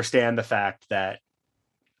and understand the fact that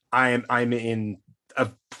I'm in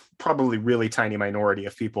a probably really tiny minority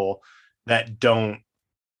of people that don't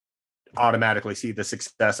automatically see the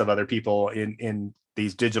success of other people in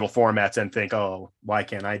these digital formats and think, oh, why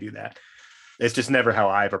can't I do that? It's just never how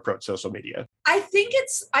I've approached social media. I think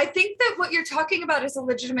that what you're talking about is a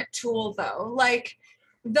legitimate tool, though. Like,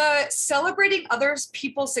 the celebrating others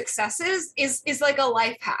people's successes is like a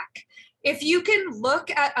life hack. If you can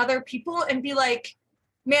look at other people and be like,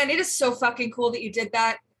 man, it is so fucking cool that you did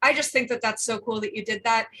that. I just think that that's so cool that you did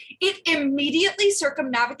that. It immediately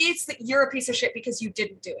circumnavigates that you're a piece of shit because you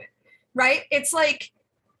didn't do it, right? It's like,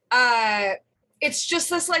 it's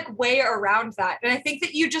just this like way around that. And I think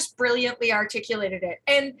that you just brilliantly articulated it.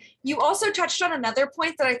 And you also touched on another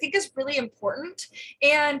point that I think is really important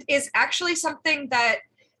and is actually something that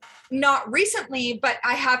not recently, but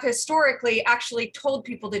I have historically actually told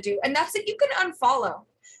people to do. And that's that you can unfollow.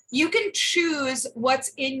 You can choose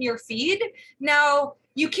what's in your feed. Now,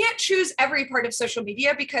 you can't choose every part of social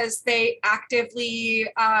media because they actively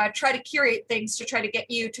try to curate things to try to get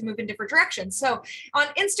you to move in different directions. So on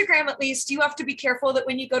Instagram, at least, you have to be careful that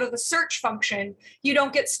when you go to the search function, you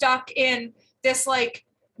don't get stuck in this like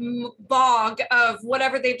bog of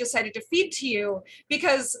whatever they've decided to feed to you.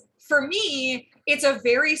 Because for me, it's a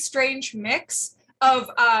very strange mix of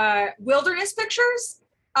wilderness pictures,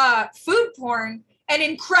 food porn, and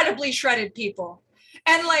incredibly shredded people.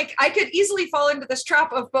 And like, I could easily fall into this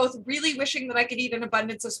trap of both really wishing that I could eat an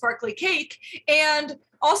abundance of sparkly cake and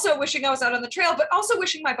also wishing I was out on the trail, but also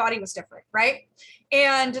wishing my body was different, right?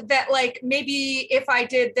 And that like, maybe if I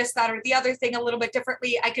did this, that, or the other thing a little bit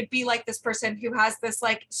differently, I could be like this person who has this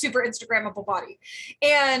like super Instagrammable body.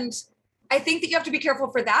 And I think that you have to be careful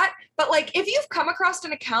for that. But like, if you've come across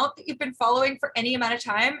an account that you've been following for any amount of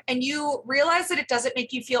time and you realize that it doesn't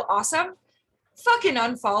make you feel awesome, fucking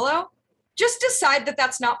unfollow. Just decide that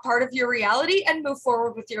that's not part of your reality and move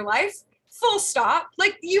forward with your life. Full stop.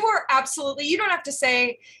 Like, you are absolutely, you don't have to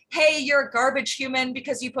say, hey, you're a garbage human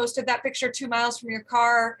because you posted that picture 2 miles from your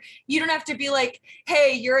car. You don't have to be like,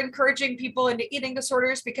 hey, you're encouraging people into eating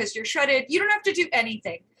disorders because you're shredded. You don't have to do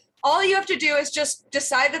anything. All you have to do is just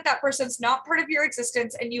decide that that person's not part of your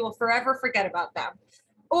existence and you will forever forget about them.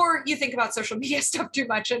 Or you think about social media stuff too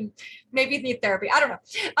much and maybe need therapy. I don't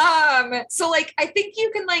know. So like, I think you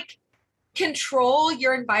can like control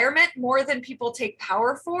your environment more than people take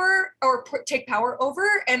power for or take power over.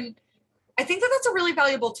 And I think that that's a really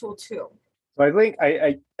valuable tool too. So I think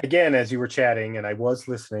I again, as you were chatting, and I was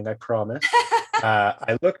listening, I promise,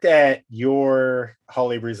 I looked at your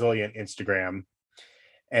Holly Resilient Instagram,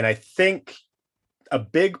 and I think a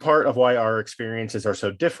big part of why our experiences are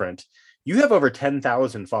so different, you have over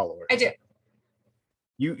 10,000 followers. I do.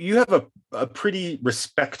 You have a pretty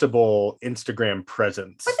respectable Instagram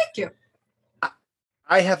presence. Well, thank you.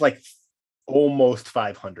 I have like almost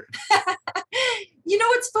 500. You know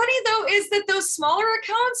what's funny though is that those smaller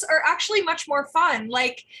accounts are actually much more fun.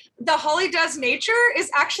 Like the Holly Does Nature is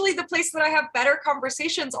actually the place that I have better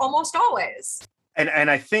conversations almost always. And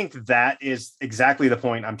I think that is exactly the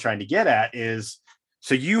point I'm trying to get at is,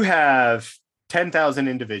 so you have 10,000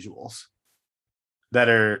 individuals that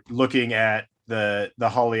are looking at the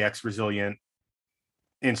Holly X Resilient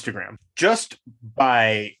Instagram. Just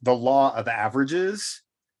by the law of averages,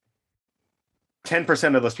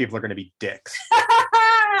 10% of those people are going to be dicks.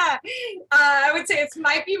 I would say it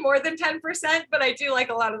might be more than 10%, but I do like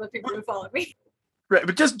a lot of the people who follow me. Right,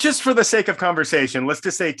 but just for the sake of conversation, let's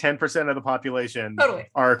just say 10% of the population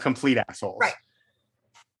are complete assholes. Right.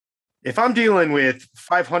 If I'm dealing with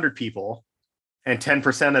 500 people and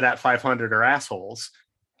 10% of that 500 are assholes,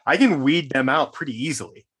 I can weed them out pretty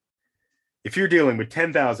easily. If you're dealing with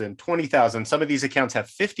 10,000, 20,000, some of these accounts have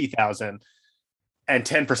 50,000, and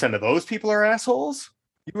 10% of those people are assholes,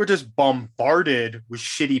 you were just bombarded with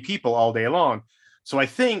shitty people all day long. So I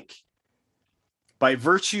think by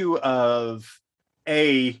virtue of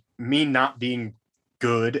me not being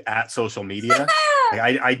good at social media,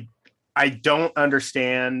 I don't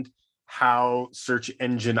understand how search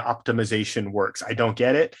engine optimization works. I don't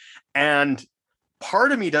get it. And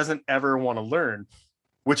part of me doesn't ever want to learn,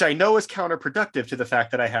 which I know is counterproductive to the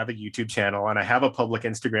fact that I have a YouTube channel and I have a public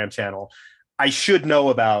Instagram channel. I should know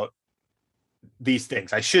about these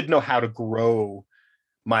things. I should know how to grow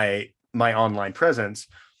my online presence.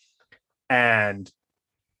 And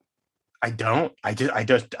I don't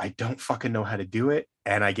fucking know how to do it.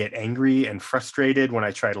 And I get angry and frustrated when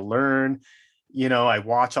I try to learn. You know, I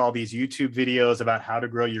watch all these YouTube videos about how to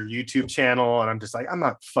grow your YouTube channel. And I'm just like, I'm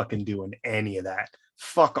not fucking doing any of that.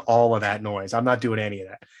 Fuck all of that noise. I'm not doing any of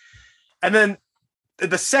that. And then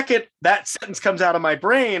the second that sentence comes out of my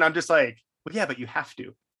brain, I'm just like, well, yeah, but you have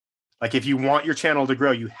to. Like, if you want your channel to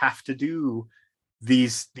grow, you have to do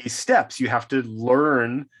these steps. You have to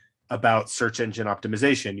learn about search engine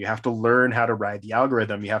optimization. You have to learn how to ride the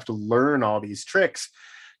algorithm. You have to learn all these tricks,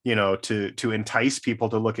 you know, to entice people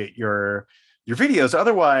to look at your videos.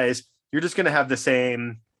 Otherwise, you're just going to have the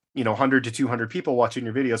same, you know, 100 to 200 people watching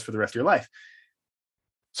your videos for the rest of your life.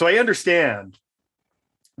 So I understand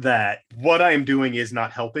that what I'm doing is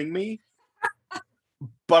not helping me,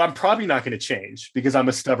 but I'm probably not going to change because I'm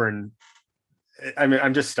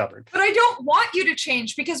I'm just stubborn. But I don't want you to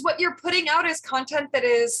change, because what you're putting out is content that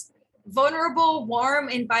is vulnerable, warm,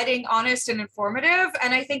 inviting, honest, and informative.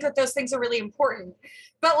 And I think that those things are really important.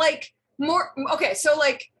 But like so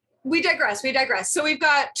like we digress. So we've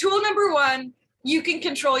got tool number 1, you can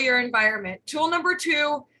control your environment. Tool number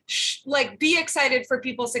 2, like be excited for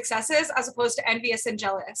people's successes as opposed to envious and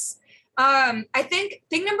jealous. I think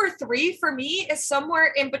thing number 3 for me is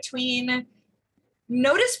somewhere in between.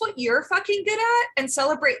 Notice what you're fucking good at and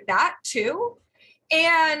celebrate that too.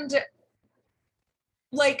 And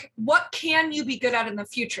like, what can you be good at in the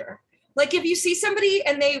future? Like, if you see somebody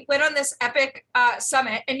and they went on this epic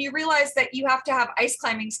summit and you realize that you have to have ice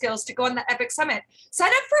climbing skills to go on the epic summit, sign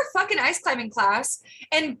up for a fucking ice climbing class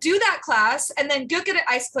and do that class, and then go get at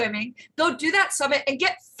ice climbing, go do that summit and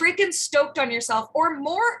get freaking stoked on yourself. Or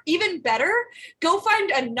more, even better, go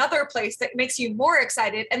find another place that makes you more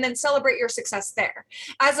excited and then celebrate your success there,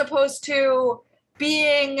 as opposed to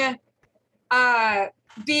being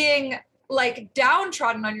like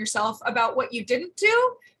downtrodden on yourself about what you didn't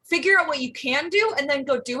do. Figure out what you can do and then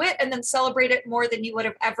go do it, and then celebrate it more than you would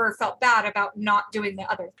have ever felt bad about not doing the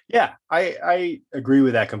other. Yeah, I agree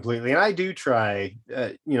with that completely. And I do try,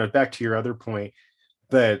 you know, back to your other point,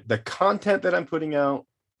 the content that I'm putting out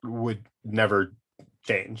would never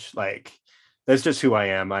change. Like, that's just who I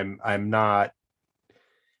am. I'm not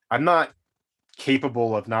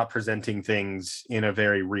capable of not presenting things in a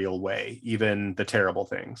very real way, even the terrible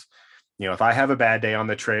things. You know, if I have a bad day on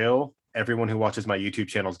the trail, everyone who watches my YouTube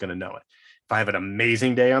channel is going to know it. If I have an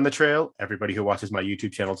amazing day on the trail, everybody who watches my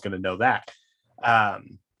YouTube channel is going to know that. I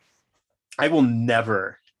will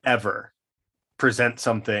never, ever present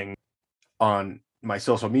something on my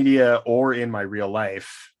social media or in my real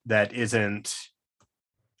life that isn't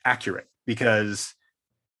accurate, because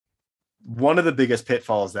one of the biggest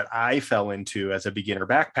pitfalls that I fell into as a beginner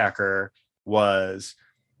backpacker was,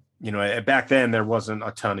 you know, back then there wasn't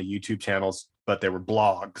a ton of YouTube channels, but there were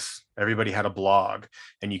blogs. Everybody had a blog,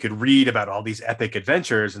 and you could read about all these epic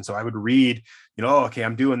adventures. And so I would read, you know, oh, okay,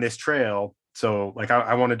 I'm doing this trail. So like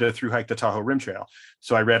I wanted to through hike the Tahoe Rim Trail.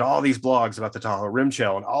 So I read all these blogs about the Tahoe Rim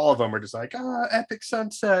Trail, and all of them were just like, epic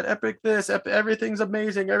sunset, epic this, everything's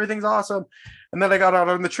amazing, everything's awesome. And then I got out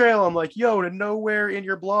on the trail. I'm like, yo, nowhere in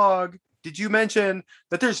your blog did you mention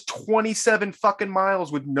that there's 27 fucking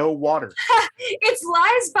miles with no water? It's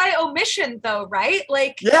lies by omission, though, right?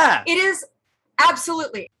 Like, yeah, it is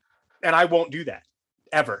absolutely. And I won't do that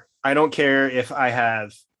ever. I don't care if I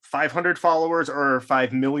have 500 followers or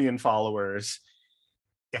 5 million followers.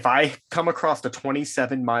 If I come across the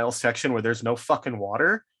 27-mile section where there's no fucking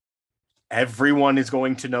water, everyone is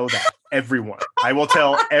going to know that. Everyone. I will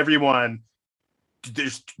tell everyone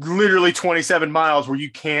there's literally 27 miles where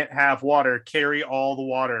you can't have water. Carry all the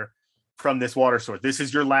water from this water source. This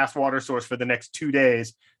is your last water source for the next 2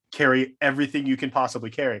 days. Carry everything you can possibly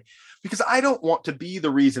carry, because I don't want to be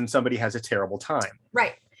the reason somebody has a terrible time.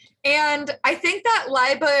 Right. And I think that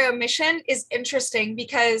lie by omission is interesting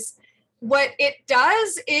because what it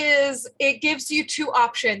does is it gives you two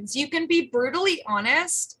options. You can be brutally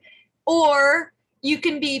honest, or you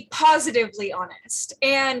can be positively honest.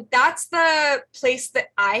 And that's the place that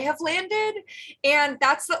I have landed. And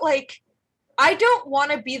that's that, like, I don't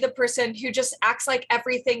want to be the person who just acts like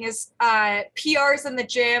everything is PRs in the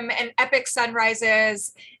gym and epic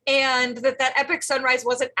sunrises, and that epic sunrise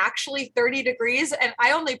wasn't actually 30 degrees and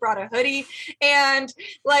I only brought a hoodie, and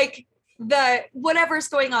like the whatever's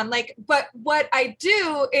going on. Like, but what I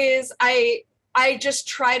do is I just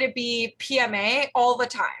try to be PMA all the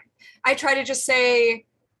time. I try to just say,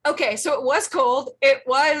 okay, so it was cold, it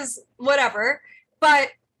was whatever, but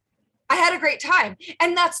I had a great time.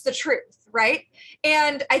 And that's the truth, right?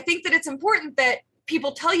 And I think that it's important that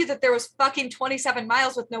people tell you that there was fucking 27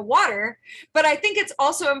 miles with no water. But I think it's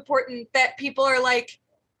also important that people are like,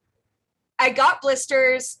 I got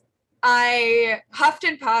blisters, I huffed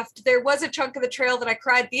and puffed. There was a chunk of the trail that I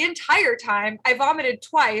cried the entire time. I vomited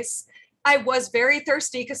twice. I was very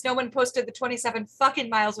thirsty because no one posted the 27 fucking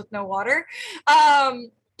miles with no water.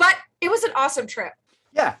 But it was an awesome trip.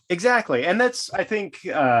 Yeah, exactly. And that's, I think,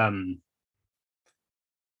 the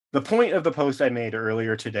point of the post I made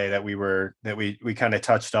earlier today that we kind of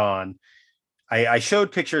touched on. I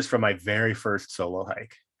showed pictures from my very first solo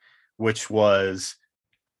hike, which was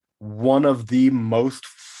one of the most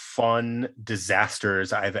fun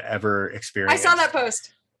disasters I've ever experienced. I saw that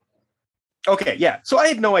post. Okay, yeah. So I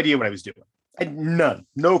had no idea what I was doing. I had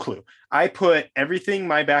no clue. I put everything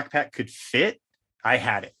my backpack could fit. I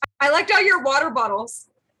had it. I liked all your water bottles.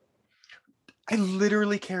 I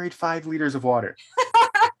literally carried 5 liters of water.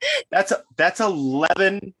 That's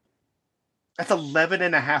 11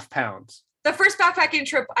 and a half pounds. The first backpacking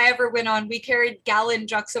trip I ever went on, we carried gallon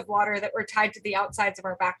jugs of water that were tied to the outsides of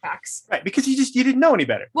our backpacks. Right, because you didn't know any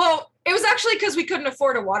better. Well, it was actually because we couldn't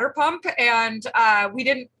afford a water pump, and we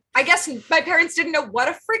didn't, I guess my parents didn't know what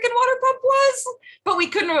a freaking water pump was, but we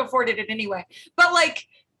couldn't have afforded it anyway. But like,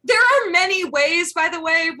 there are many ways, by the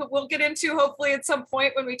way, but we'll get into hopefully at some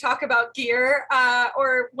point when we talk about gear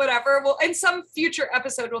or whatever. Well, in some future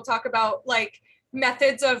episode, we'll talk about like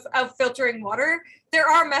methods of filtering water. There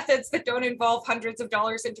are methods that don't involve hundreds of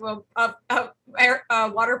dollars into a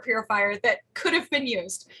water purifier that could have been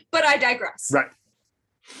used, but I digress. Right.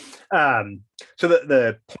 So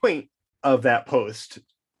the point of that post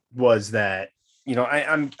was that, you know,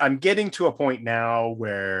 I'm getting to a point now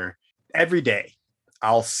where every day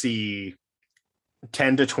I'll see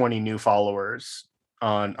 10 to 20 new followers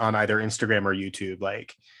on either Instagram or YouTube.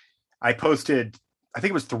 Like, I posted, I think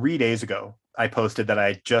it was 3 days ago, I posted that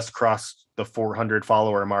I just crossed the 400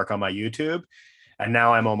 follower mark on my YouTube, and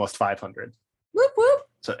now I'm almost 500. Whoop, whoop.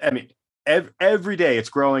 So, I mean, every day it's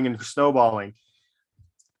growing and snowballing.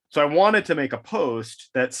 So I wanted to make a post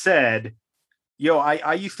that said, yo,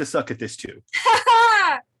 I used to suck at this too.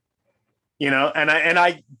 You know,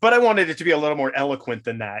 but I wanted it to be a little more eloquent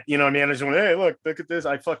than that. You know what I mean? I just went, hey, look at this.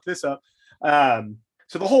 I fucked this up.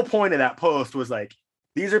 So the whole point of that post was like,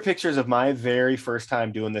 these are pictures of my very first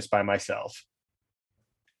time doing this by myself.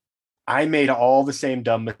 I made all the same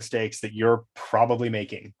dumb mistakes that you're probably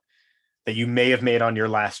making, that you may have made on your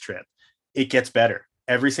last trip. It gets better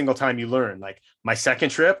every single time you learn. Like, my second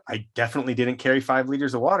trip, I definitely didn't carry 5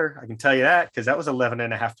 liters of water. I can tell you that, because that was 11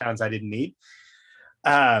 and a half pounds I didn't need.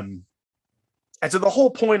 And so the whole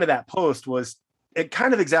point of that post was it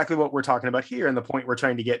kind of exactly what we're talking about here. And the point we're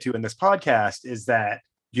trying to get to in this podcast is that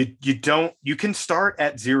you can start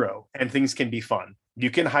at 0 and things can be fun. You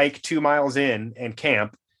can hike 2 miles in and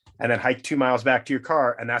camp and then hike 2 miles back to your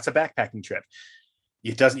car. And that's a backpacking trip.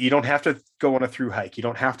 You don't have to go on a through hike. You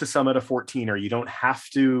don't have to summit a 14er. You don't have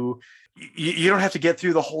to get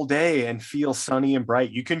through the whole day and feel sunny and bright.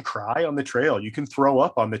 You can cry on the trail. You can throw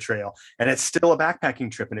up on the trail, and it's still a backpacking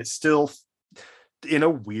trip. And it's still, in a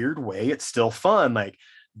weird way, it's still fun. Like,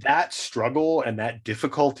 that struggle and that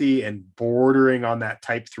difficulty and bordering on that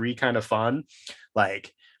type 3 kind of fun,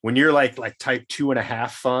 like when you're like type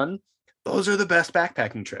 2.5 fun, those are the best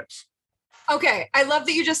backpacking trips. Okay, I love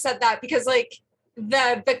that you just said that, because like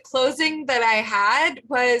the closing that I had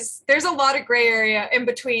was, there's a lot of gray area in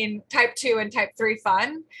between type 2 and type 3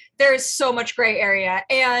 fun. There's so much gray area,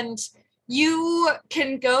 and you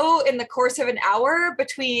can go in the course of an hour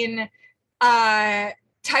between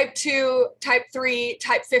type 2, type 3,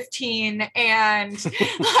 type 15, and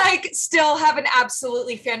like still have an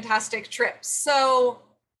absolutely fantastic trip. So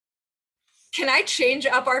can I change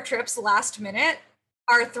up our trips last minute?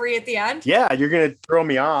 Our 3 at the end? Yeah, you're going to throw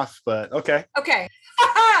me off, but okay. Okay.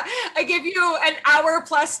 I gave you an hour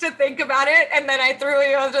plus to think about it, and then I threw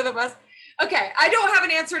you under the bus. Okay, I don't have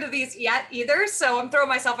an answer to these yet either, so I'm throwing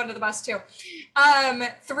myself under the bus too.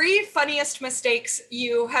 3 funniest mistakes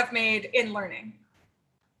you have made in learning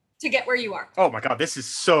to get where you are. Oh my God, this is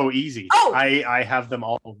so easy. Oh! I have them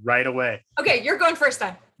all right away. Okay, you're going first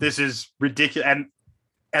then. This is ridiculous.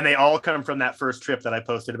 And they all come from that first trip that I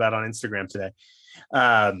posted about on Instagram today.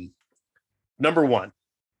 Number 1,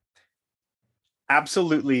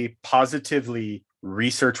 absolutely, positively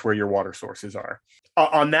research where your water sources are.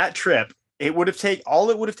 On that trip, it would have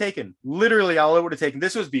taken, literally all it would have taken.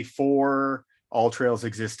 This was before AllTrails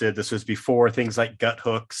existed. This was before things like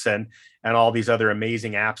Guthooks and all these other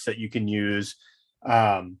amazing apps that you can use.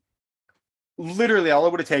 Literally all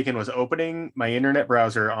it would have taken was opening my internet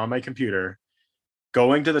browser on my computer,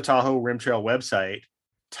 going to the Tahoe Rim Trail website,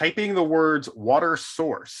 typing the words water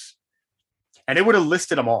source, and it would have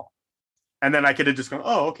listed them all. And then I could have just gone,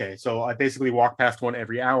 oh, okay. So I basically walk past one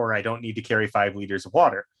every hour. I don't need to carry 5 liters of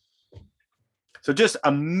water. So just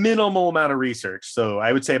a minimal amount of research. So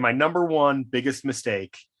I would say my number 1 biggest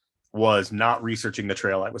mistake was not researching the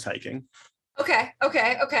trail I was hiking.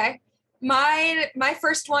 Okay. My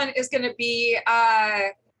first one is going to be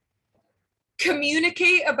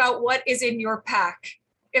communicate about what is in your pack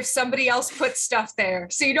if somebody else puts stuff there,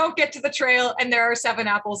 so you don't get to the trail and there are 7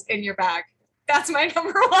 apples in your bag. That's my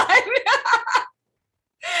number 1.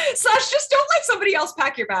 Just don't let somebody else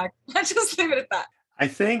pack your bag. Let's just leave it at that. I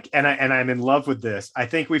think, and I'm in love with this. I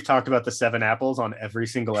think we've talked about the 7 apples on every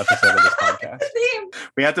single episode of this podcast.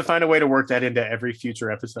 We have to find a way to work that into every future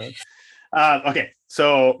episode. Okay,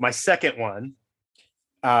 so my second one,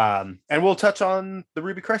 and we'll touch on the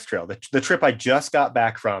Ruby Crest Trail, the trip I just got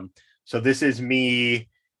back from. So this is me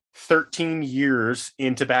 13 years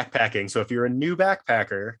into backpacking. So if you're a new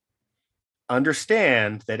backpacker,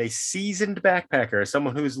 understand that a seasoned backpacker,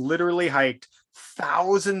 someone who's literally hiked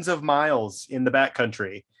thousands of miles in the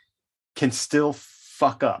backcountry, can still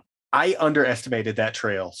fuck up. I underestimated that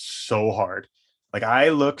trail so hard. Like, I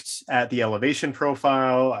looked at the elevation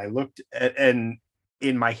profile, and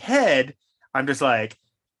in my head, I'm just like,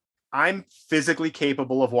 I'm physically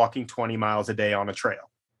capable of walking 20 miles a day on a trail.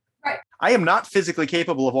 Right. I am not physically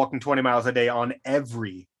capable of walking 20 miles a day on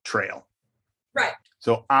every trail. Right.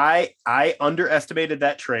 So I underestimated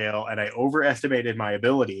that trail, and I overestimated my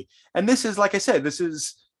ability. And this is, like I said, this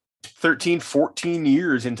is 13, 14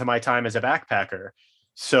 years into my time as a backpacker.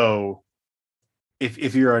 So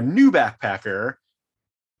if you're a new backpacker,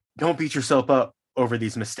 don't beat yourself up over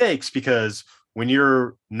these mistakes, because when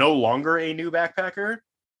you're no longer a new backpacker,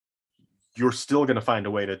 you're still going to find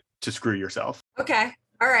a way to screw yourself. Okay.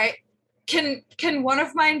 All right. Can one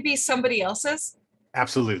of mine be somebody else's?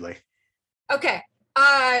 Absolutely. Okay.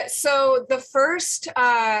 So the first,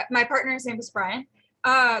 my partner's name was Brian.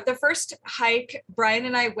 The first hike Brian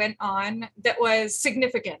and I went on that was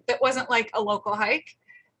significant, that wasn't like a local hike,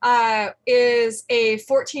 is a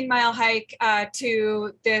 14-mile hike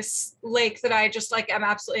to this lake that I just like, I'm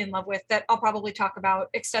absolutely in love with, that I'll probably talk about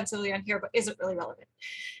extensively on here, but isn't really relevant.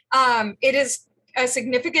 It is a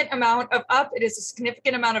significant amount of up. It is a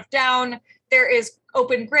significant amount of down. There is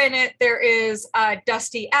open granite. There is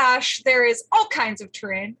dusty ash. There is all kinds of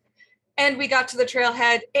terrain. And we got to the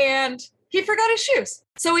trailhead and he forgot his shoes.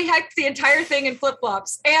 So we hiked the entire thing in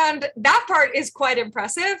flip-flops. And that part is quite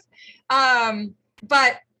impressive.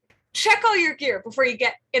 But check all your gear before you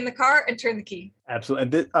get in the car and turn the key.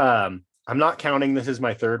 Absolutely. And I'm not counting this as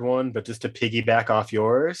my third one, but just to piggyback off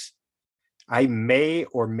yours, I may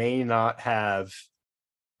or may not have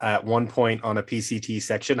at one point on a PCT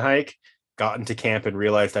section hike gotten to camp and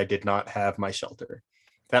realized I did not have my shelter.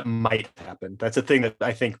 That might happen. That's a thing that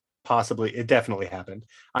I think possibly, it definitely happened.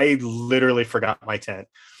 I literally forgot my tent.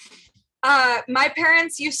 My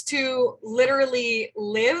parents used to literally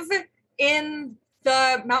live in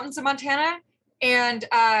the mountains of Montana, and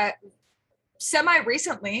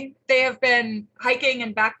semi-recently, they have been hiking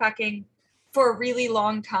and backpacking for a really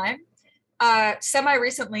long time.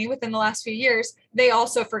 Semi-recently, within the last few years, they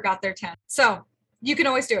also forgot their tent. So you can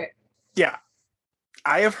always do it. Yeah.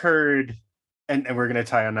 I have heard, and we're going to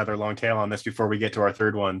tie another long tail on this before we get to our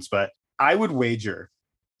third ones, but I would wager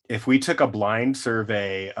if we took a blind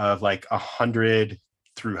survey of like 100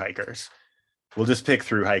 through hikers, we'll just pick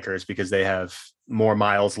through hikers because they have more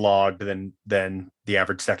miles logged than the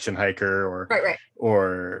average section hiker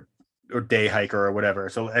or day hiker or whatever.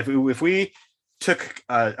 So if we took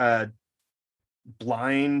a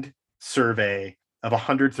blind survey of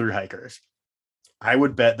 100 through hikers, I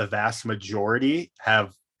would bet the vast majority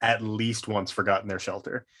have at least once forgotten their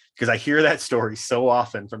shelter, because I hear that story so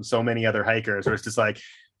often from so many other hikers where it's just like,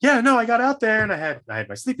 yeah, no, I got out there and I had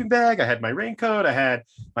my sleeping bag, I had my raincoat, I had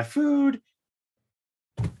my food,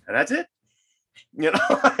 and that's it. You know,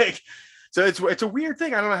 like, so it's a weird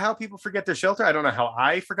thing. I don't know how people forget their shelter. I don't know how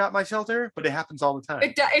I forgot my shelter, but it happens all the time.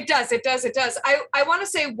 It does. I want to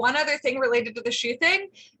say one other thing related to the shoe thing,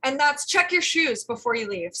 and that's check your shoes before you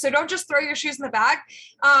leave. So don't just throw your shoes in the bag.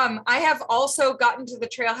 I have also gotten to the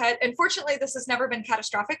trailhead, and fortunately this has never been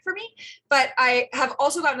catastrophic for me, but I have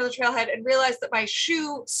also gotten to the trailhead and realized that my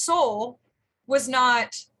shoe sole was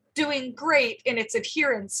not doing great in its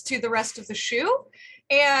adherence to the rest of the shoe.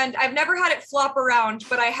 And I've never had it flop around,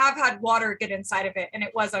 but I have had water get inside of it and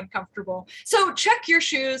it was uncomfortable. So check your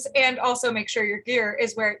shoes and also make sure your gear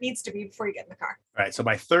is where it needs to be before you get in the car. All right. So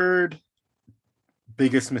my third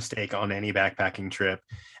biggest mistake on any backpacking trip,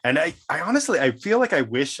 and I honestly, I feel like I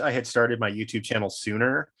wish I had started my YouTube channel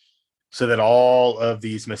sooner so that all of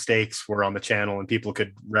these mistakes were on the channel and people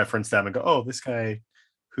could reference them and go, oh, this guy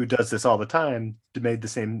who does this all the time made the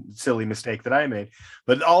same silly mistake that I made.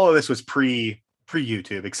 But all of this was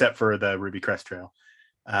pre-YouTube, except for the Ruby Crest Trail,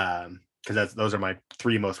 because those are my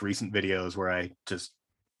 3 most recent videos where I just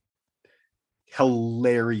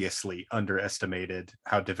hilariously underestimated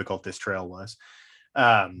how difficult this trail was.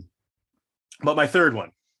 But my third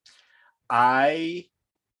one, I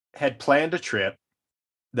had planned a trip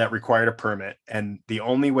that required a permit, and the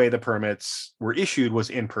only way the permits were issued was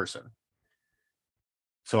in person.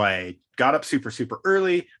 So I got up super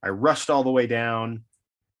early. I rushed all the way down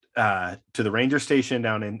to the ranger station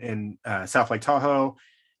down in South Lake Tahoe,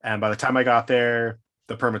 and by the time I got there,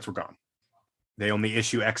 the permits were gone. They only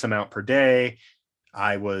issue X amount per day.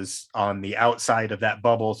 I was on the outside of that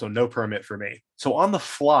bubble, so no permit for me. So on the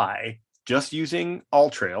fly, just using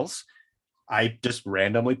AllTrails, I just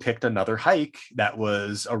randomly picked another hike that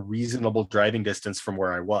was a reasonable driving distance from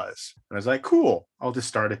where I was. And I was like, cool, I'll just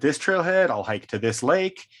start at this trailhead, I'll hike to this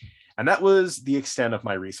lake. And that was the extent of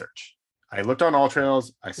my research. I looked on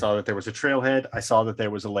AllTrails, I saw that there was a trailhead, I saw that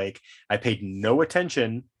there was a lake. I paid no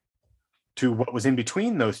attention to what was in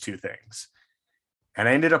between those two things. And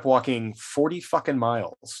I ended up walking 40 fucking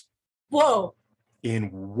miles. Whoa. In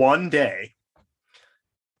one day.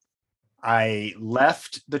 I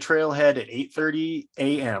left the trailhead at 8:30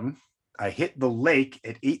 a.m. I hit the lake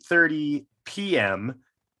at 8:30 p.m.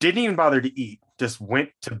 Didn't even bother to eat, just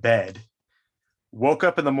went to bed. Woke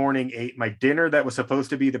up in the morning, ate my dinner that was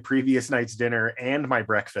supposed to be the previous night's dinner and my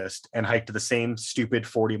breakfast, and hiked the same stupid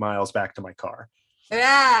 40 miles back to my car.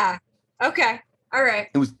 Yeah. Okay. All right.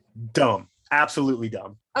 It was dumb. Absolutely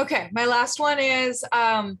dumb. Okay. My last one is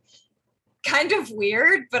kind of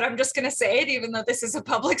weird, but I'm just going to say it, even though this is a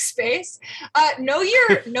public space. Know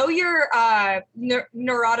your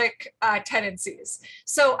neurotic tendencies.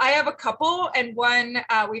 So I have a couple, and one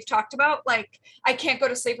we've talked about, like, I can't go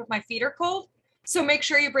to sleep if my feet are cold. So make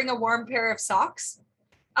sure you bring a warm pair of socks.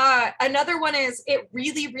 Another one is it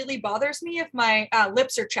really bothers me if my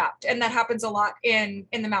lips are chapped, and that happens a lot in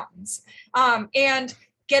the mountains. And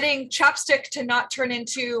getting chapstick to not turn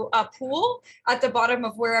into a pool at the bottom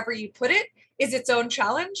of wherever you put it is its own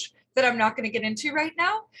challenge that I'm not going to get into right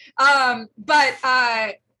now.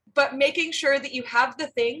 But making sure that you have the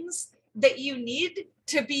things that you need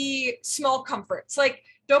to be small comforts. Like,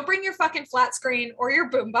 don't bring your fucking flat screen or your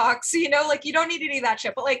boombox, like, you don't need any of that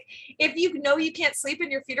shit. But like, if you know you can't sleep and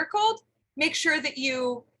your feet are cold, make sure that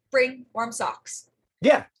you bring warm socks.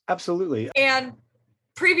 Yeah, absolutely. And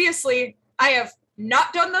previously, I have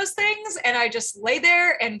not done those things, and I just lay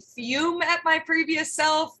there and fume at my previous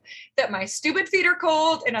self that my stupid feet are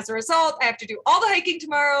cold, and as a result I have to do all the hiking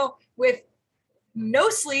tomorrow with no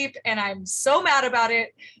sleep, and I'm so mad about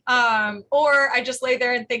it. Or I just lay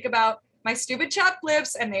there and think about my stupid chapped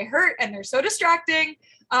lips, and they hurt and they're so distracting.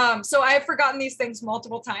 So I have forgotten these things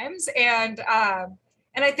multiple times, and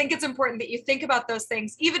I think it's important that you think about those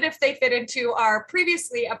things, even if they fit into our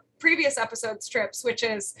previous episodes trips, which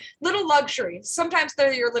is little luxuries. Sometimes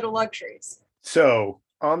they're your little luxuries. So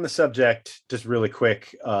on the subject, just really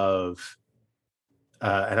quick of,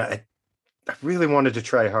 and I really wanted to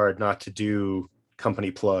try hard not to do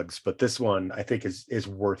company plugs, but this one I think is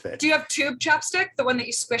worth it. Do you have tube chapstick, the one that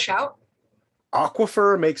you squish out?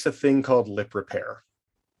 Aquifer makes a thing called lip repair,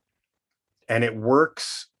 and it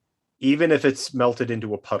works even if it's melted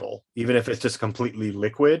into a puddle, even if it's just completely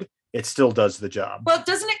liquid, it still does the job. Well,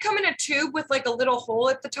 doesn't it come in a tube with like a little hole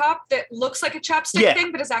at the top that looks like a chapstick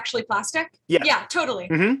thing, but is actually plastic? Yeah, totally.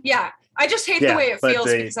 Yeah. I just hate the way it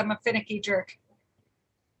feels because I'm a finicky jerk.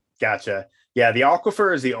 Gotcha. Yeah, the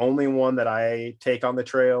Aquifer is the only one that I take on the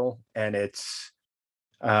trail, and it's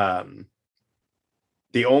the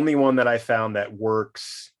only one that I found that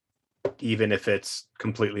works even if it's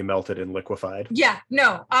completely melted and liquefied. Yeah,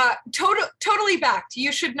 no, totally backed.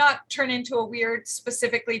 You should not turn into a weird,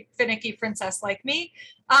 specifically finicky princess like me.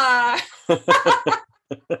 Although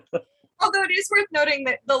it is worth noting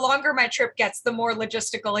that the longer my trip gets, the more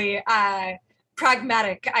logistically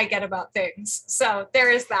pragmatic I get about things. So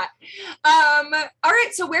there is that. All right,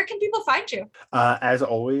 so where can people find you? As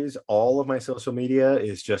always, all of my social media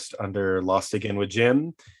is just under Lost Again with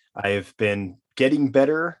Jim. I've been getting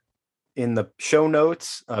better in the show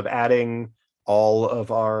notes of adding all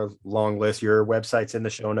of our long list. Your website's in the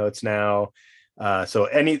show notes now. So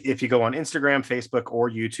if you go on Instagram, Facebook, or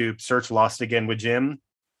YouTube, search Lost Again with Jim,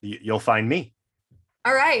 you'll find me.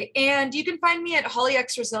 All right. And you can find me at Holly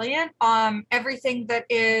X Resilient. Everything that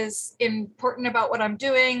is important about what I'm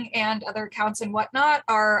doing and other accounts and whatnot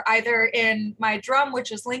are either in my drum,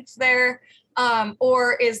 which is linked there,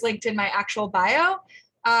 or is linked in my actual bio.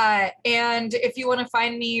 And if you want to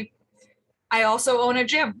find me, I also own a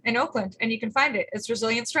gym in Oakland, and you can find it. It's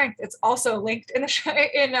Resilient Strength. It's also linked in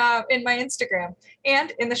the in my Instagram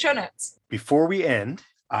and in the show notes. Before we end,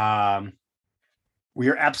 we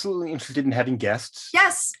are absolutely interested in having guests.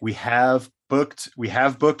 Yes, we have booked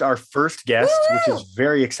our first guest. Woo! Which is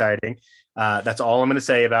very exciting. That's all I'm going to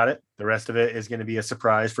say about it. The rest of it is going to be a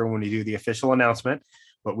surprise for when we do the official announcement.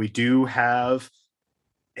 But we do have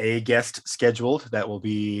a guest scheduled that will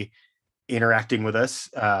be interacting with us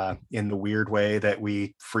in the weird way that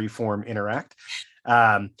we freeform interact.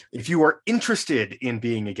 If you are interested in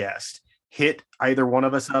being a guest, hit either one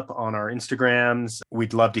of us up on our Instagrams.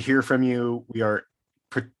 We'd love to hear from you.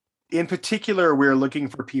 In particular, we're looking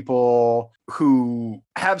for people who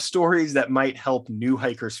have stories that might help new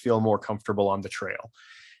hikers feel more comfortable on the trail.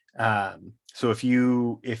 So if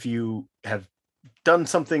you have done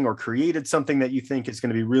something or created something that you think is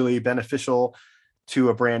going to be really beneficial to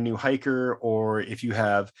a brand new hiker, or if you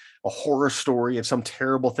have a horror story of some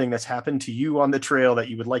terrible thing that's happened to you on the trail that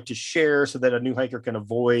you would like to share so that a new hiker can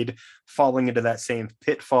avoid falling into that same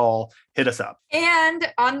pitfall, hit us up. And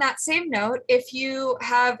on that same note, if you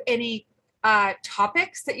have any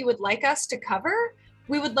topics that you would like us to cover,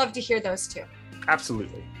 we would love to hear those too.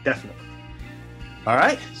 Absolutely. Definitely. All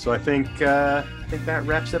right. So I think that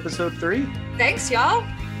wraps episode 3. Thanks, y'all.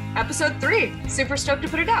 Episode 3. Super stoked to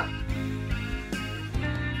put it out.